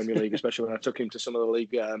play in Premier League, especially when I took him to some of the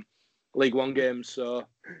League One games. So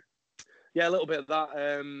yeah, a little bit of that.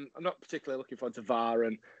 I'm not particularly looking forward to VAR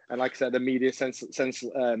and like I said, the media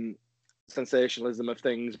sensationalism of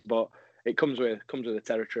things, but it comes with the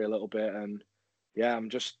territory a little bit. And yeah, I'm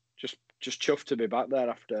just chuffed to be back there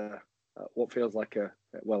after what feels like it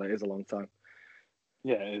is a long time.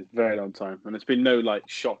 Yeah, it's a very long time, and it's been no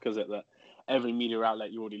shock, is it, that every media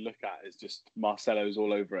outlet you already look at is just Marcelo's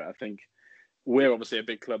all over it. I think we're obviously a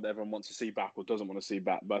big club that everyone wants to see back or doesn't want to see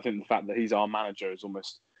back, but I think the fact that he's our manager is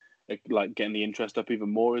almost like getting the interest up even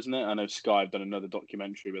more, isn't it? I know Sky have done another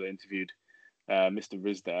documentary where they interviewed Mr.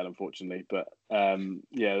 Risdale, unfortunately, but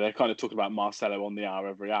yeah, they're kind of talking about Marcelo on the hour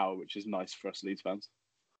every hour, which is nice for us Leeds fans.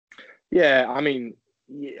 Yeah, I mean,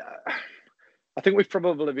 I think we've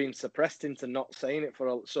probably been suppressed into not saying it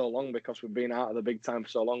for so long because we've been out of the big time for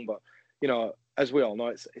so long. But as we all know,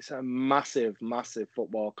 it's a massive, massive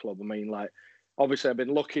football club. I mean, obviously, I've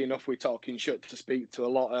been lucky enough with Talking Shut to speak to a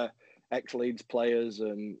lot of ex-Leeds players,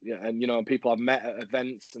 and people I've met at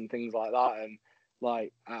events and things like that. And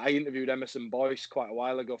I interviewed Emerson Boyce quite a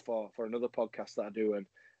while ago for another podcast that I do,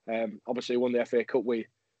 and obviously won the FA Cup with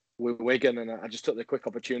with Wigan, and I just took the quick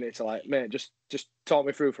opportunity to like, mate, just talk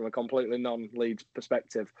me through from a completely non-Leeds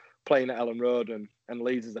perspective, playing at Elland Road and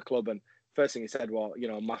Leeds as a club. And first thing he said, well,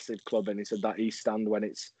 massive club, and he said that East Stand when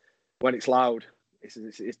it's loud,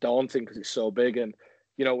 it's daunting because it's so big. And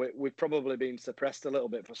we've probably been suppressed a little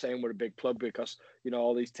bit for saying we're a big club because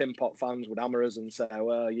all these tin pot fans would hammer us and say,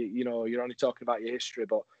 well, you're only talking about your history,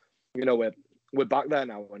 but we're back there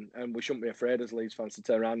now, and we shouldn't be afraid as Leeds fans to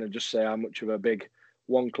turn around and just say how much of a big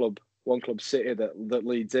one club city that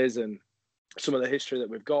Leeds is, and some of the history that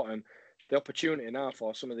we've got, and the opportunity now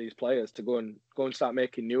for some of these players to go and start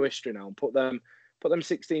making new history now and put them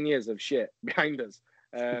 16 years of shit behind us,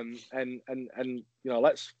 and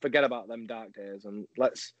let's forget about them dark days, and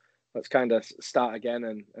let's kind of start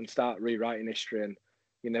again and start rewriting history. And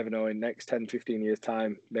you never know, in next 10, 15 years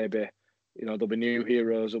time, maybe there'll be new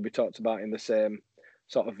heroes who'll be talked about in the same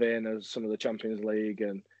sort of vein as some of the Champions League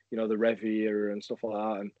and the Revy era and stuff like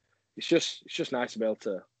that. And it's just nice to be able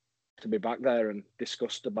to be back there and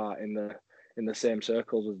discussed about in the same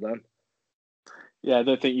circles as them. Yeah, I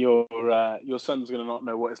don't think your son's going to not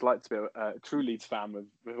know what it's like to be a true Leeds fan with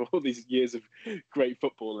all these years of great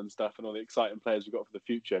football and stuff and all the exciting players we've got for the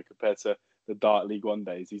future compared to the dark League One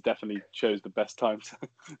days. He's definitely chose the best time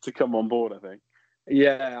to come on board, I think.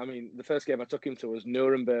 Yeah, I mean, the first game I took him to was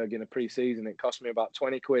Nuremberg in a pre-season. It cost me about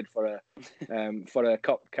 20 quid for a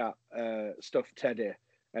copcat stuffed teddy.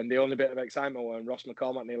 And the only bit of excitement when Ross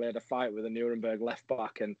McCormack nearly had a fight with a Nuremberg left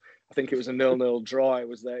back, and I think it was a 0-0 draw. It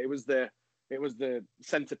was the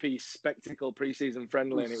centrepiece spectacle pre-season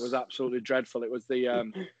friendly, and it was absolutely dreadful. It was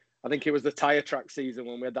I think it was the tyre track season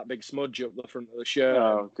when we had that big smudge up the front of the shirt.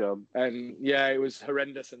 Oh, God. And yeah, it was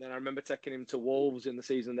horrendous. And then I remember taking him to Wolves in the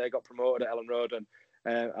season they got promoted at Elland Road. And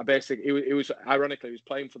he was ironically, he was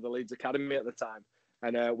playing for the Leeds Academy at the time.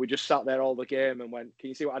 And we just sat there all the game and went, can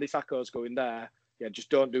you see what Adisako's going there? Yeah,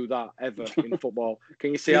 just don't do that ever in football.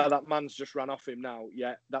 Can you see how that man's just ran off him now?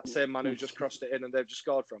 Yeah, that same man who's just crossed it in and they've just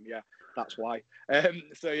scored from. Yeah, that's why.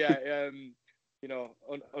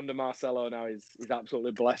 Under Marcelo now, he's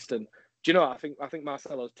absolutely blessed. And do you know, I think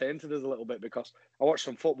Marcelo's tainted us a little bit because I watched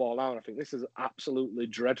some football now and I think this is absolutely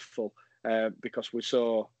dreadful because we're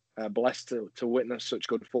so blessed to witness such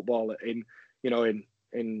good football in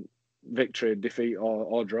victory, defeat,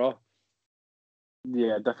 or draw.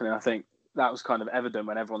 Yeah, definitely. I think that was kind of evident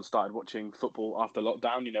when everyone started watching football after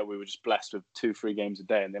lockdown. We were just blessed with 2-3 games a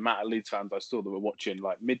day, and the amount of Leeds fans I saw that were watching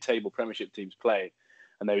like mid-table Premiership teams play,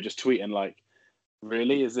 and they were just tweeting like,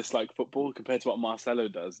 really, is this like football compared to what Marcelo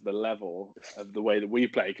does? The level of the way that we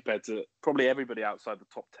play compared to probably everybody outside the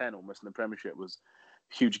top 10 almost in the Premiership was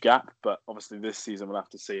a huge gap. But obviously this season we'll have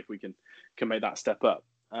to see if we can make that step up.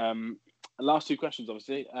 Last two questions,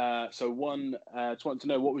 obviously. So one, just wanted to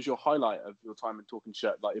know, what was your highlight of your time in Talking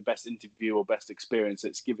Shirt, like your best interview or best experience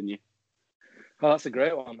it's given you? Oh, that's a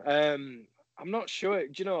great one. I'm not sure.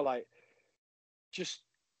 Do you know, like, just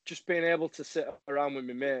being able to sit around with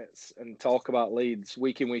my mates and talk about Leeds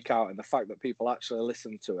week in, week out, and the fact that people actually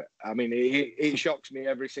listen to it. I mean, it shocks me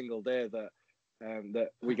every single day that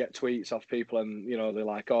we get tweets off people and, they're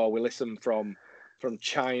like, oh, we listen from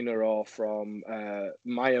China or from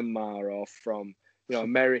Myanmar or from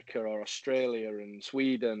America or Australia and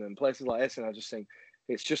Sweden and places like this. And I just think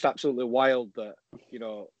it's just absolutely wild that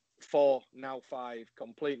 4, now 5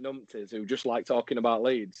 complete numpties who just like talking about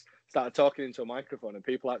Leeds started talking into a microphone and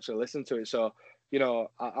people actually listen to it. So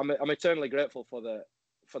I'm eternally grateful for the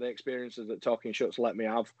experiences that Talking Shirt's let me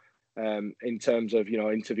have in terms of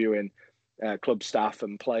interviewing club staff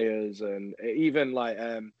and players, and even like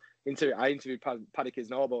I interviewed Paddy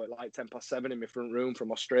Kisnorbo at like 7:10 in my front room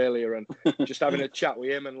from Australia, and just having a chat with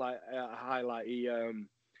him and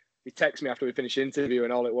he texted me after we finished the interview,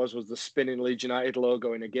 and all it was the spinning Leeds United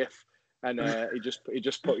logo in a GIF, and he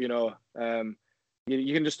just put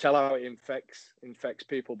you can just tell how it infects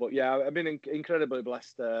people. But yeah, I've been incredibly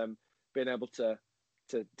blessed being able to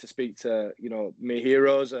speak to my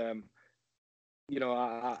heroes. I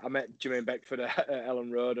met Jermaine Beckford at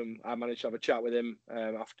Elland Road, and I managed to have a chat with him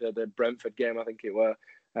after the Brentford game, I think it were,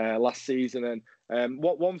 last season. And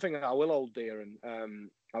one thing I will hold dear, and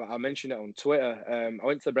I mentioned it on Twitter, I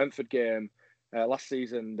went to the Brentford game last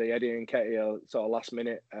season, the Eddie Nketiah sort of last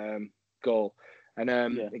minute goal. And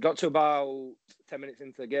it got to about 10 minutes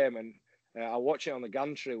into the game, and I watched it on the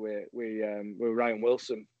gantry with Ryan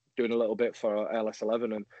Wilson doing a little bit for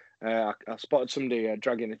LS11, and I spotted somebody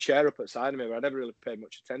dragging a chair up outside of me, but I never really paid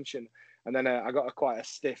much attention. And then I got quite a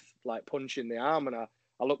stiff like punch in the arm, and I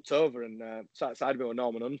looked over and sat beside me with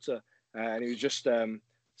Norman Hunter, and he was just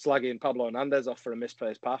slagging Pablo Hernandez off for a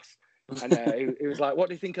misplaced pass. And he was like, "What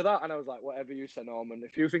do you think of that?" And I was like, "Whatever you say, Norman.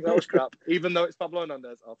 If you think that was crap, even though it's Pablo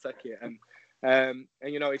Hernandez, I'll take it." And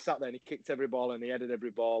you know, he sat there and he kicked every ball and he headed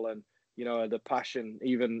every ball, and you know, the passion,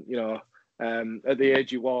 even you know, at the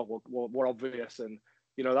age you were obvious. And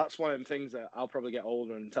you know, that's one of the things that I'll probably get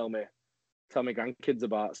older and tell my grandkids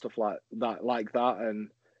about, stuff like that. And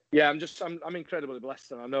yeah, I'm incredibly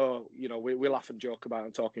blessed, and I know, you know, we laugh and joke about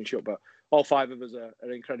and talking shit, but all five of us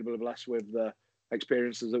are incredibly blessed with the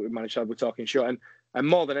experiences that we've managed to have with talking shit, and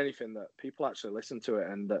more than anything, that people actually listen to it,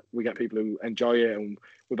 and that we get people who enjoy it. And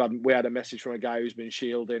we had a message from a guy who's been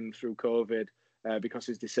shielding through COVID because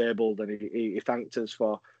he's disabled, and he thanked us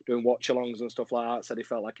for doing watch-alongs and stuff like that. Said he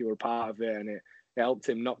felt like he were a part of it, and it helped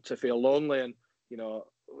him not to feel lonely. And you know,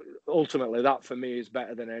 ultimately, that for me is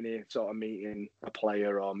better than any sort of meeting a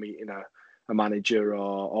player or meeting a manager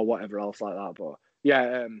or whatever else like that. But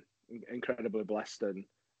yeah, incredibly blessed. And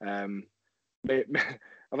I've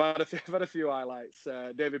had a few highlights.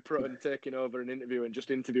 David Prutton taking over an interview and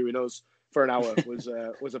just interviewing us for an hour was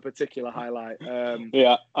a particular highlight.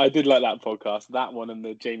 Yeah, I did like that podcast. That one and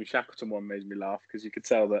the Jamie Shackleton one made me laugh, because you could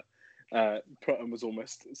tell that Prutton was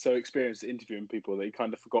almost so experienced at interviewing people that he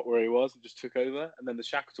kind of forgot where he was and just took over. And then the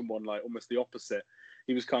Shackleton one, like almost the opposite.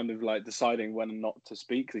 He was kind of like deciding when and not to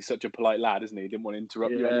speak, because he's such a polite lad, isn't he? He didn't want to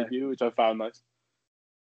interrupt your interview, which I found nice.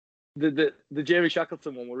 The Jamie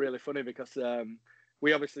Shackleton one were really funny because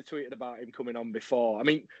we obviously tweeted about him coming on before. I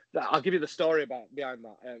mean, I'll give you the story behind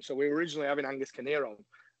that. So we were originally having Angus Kinnear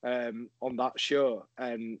on that show,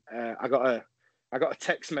 and I got a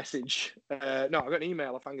text message. No, I got an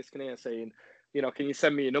email off Angus Kinnear saying, you know, can you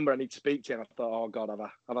send me your number? I need to speak to you. And I thought, oh God, have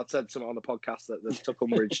I said something on the podcast that took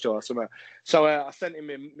umbrage to or something? So I sent him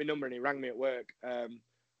my number, and he rang me at work. And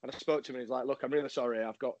I spoke to him, and he's like, look, I'm really sorry.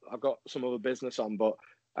 I've got some other business on, but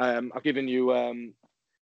I've given you,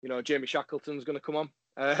 you know, Jamie Shackleton's going to come on.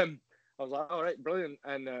 I was like, all right, brilliant,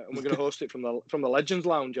 and we're going to host it from the Legends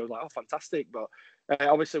Lounge. I was like, oh, fantastic. But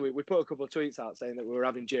obviously, we put a couple of tweets out saying that we were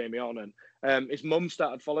having Jamie on, and his mum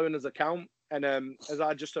started following his account. And as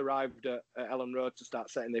I just arrived at Elland Road to start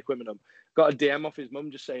setting the equipment up, got a DM off his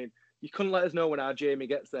mum just saying, you couldn't let us know when our Jamie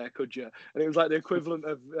gets there, could you? And it was like the equivalent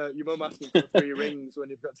of your mum asking for 3 rings when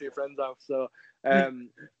you've got to your friend's house. So,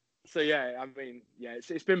 so yeah, I mean, yeah,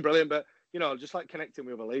 it's been brilliant. But you know, just like connecting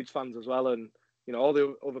with other Leeds fans as well, and you know, all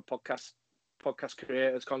the other podcast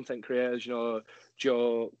creators, content creators, you know,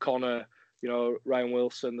 Joe, Connor, you know, Ryan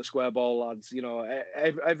Wilson, the Square Ball lads, you know,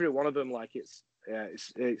 every one of them. Like it's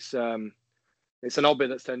an hobby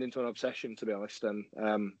that's turned into an obsession, to be honest, and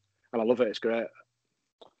I love it. It's great.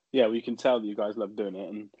 Yeah, well, you can tell that you guys love doing it,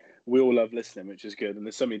 and we all love listening, which is good. And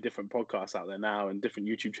there's so many different podcasts out there now and different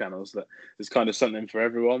YouTube channels that there's kind of something for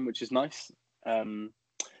everyone, which is nice. But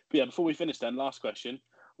yeah, before we finish then, last question.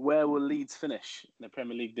 Where will Leeds finish in the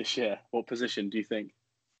Premier League this year? What position do you think?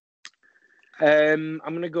 I'm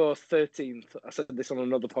going to go 13th. I said this on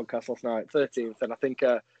another podcast last night. 13th, and I think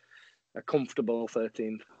a comfortable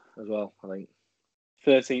 13th as well, I think.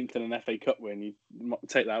 13th in an FA Cup win, you'd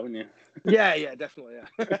take that, wouldn't you? Yeah, definitely,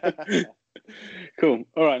 yeah. Cool.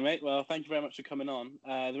 All right, mate. Well, thank you very much for coming on.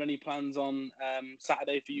 Are there any plans on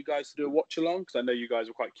Saturday for you guys to do a watch-along? Because I know you guys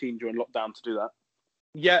were quite keen during lockdown to do that.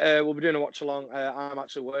 Yeah, we'll be doing a watch-along. I'm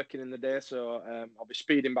actually working in the day, so I'll be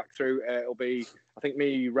speeding back through. It'll be, I think,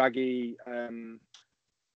 me, Raggy,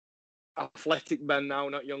 athletic Ben now,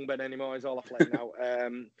 not young Ben anymore. He's all athletic now.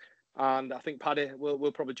 And I think Paddy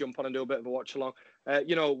will probably jump on and do a bit of a watch along.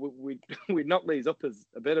 You know, we knocked these up as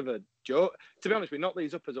a bit of a joke. To be honest, we knocked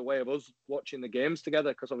these up as a way of us watching the games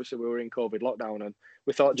together, because obviously we were in COVID lockdown, and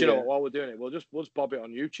we thought, do you know what, while we're doing it, we'll just bob it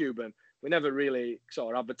on YouTube. And we never really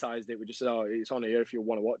sort of advertised it. We just said, oh, it's on here if you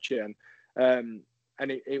want to watch it. And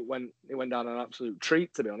it went down an absolute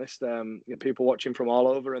treat, to be honest. You know, people watching from all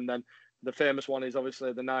over. And then the famous one is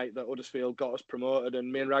obviously the night that Huddersfield got us promoted,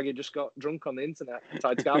 and me and Raggy just got drunk on the internet,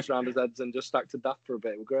 tied scarves around his heads, and just stacked to death for a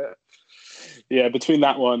bit. It was great. Yeah, between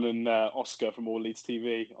that one and Oscar from All Leeds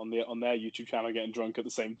TV on their YouTube channel getting drunk at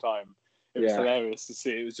the same time, it was hilarious to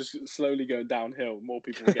see. It was just slowly going downhill. More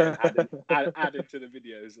people were getting added to the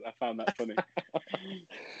videos. I found that funny.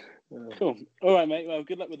 Cool. All right, mate. Well,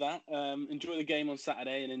 good luck with that. Enjoy the game on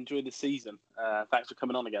Saturday and enjoy the season. Thanks for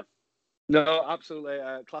coming on again. No, absolutely,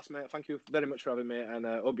 classmate. Thank you very much for having me, and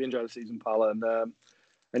hope you enjoy the season, pal.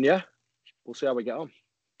 And yeah, we'll see how we get on.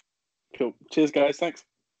 Cool. Cheers, guys. Thanks.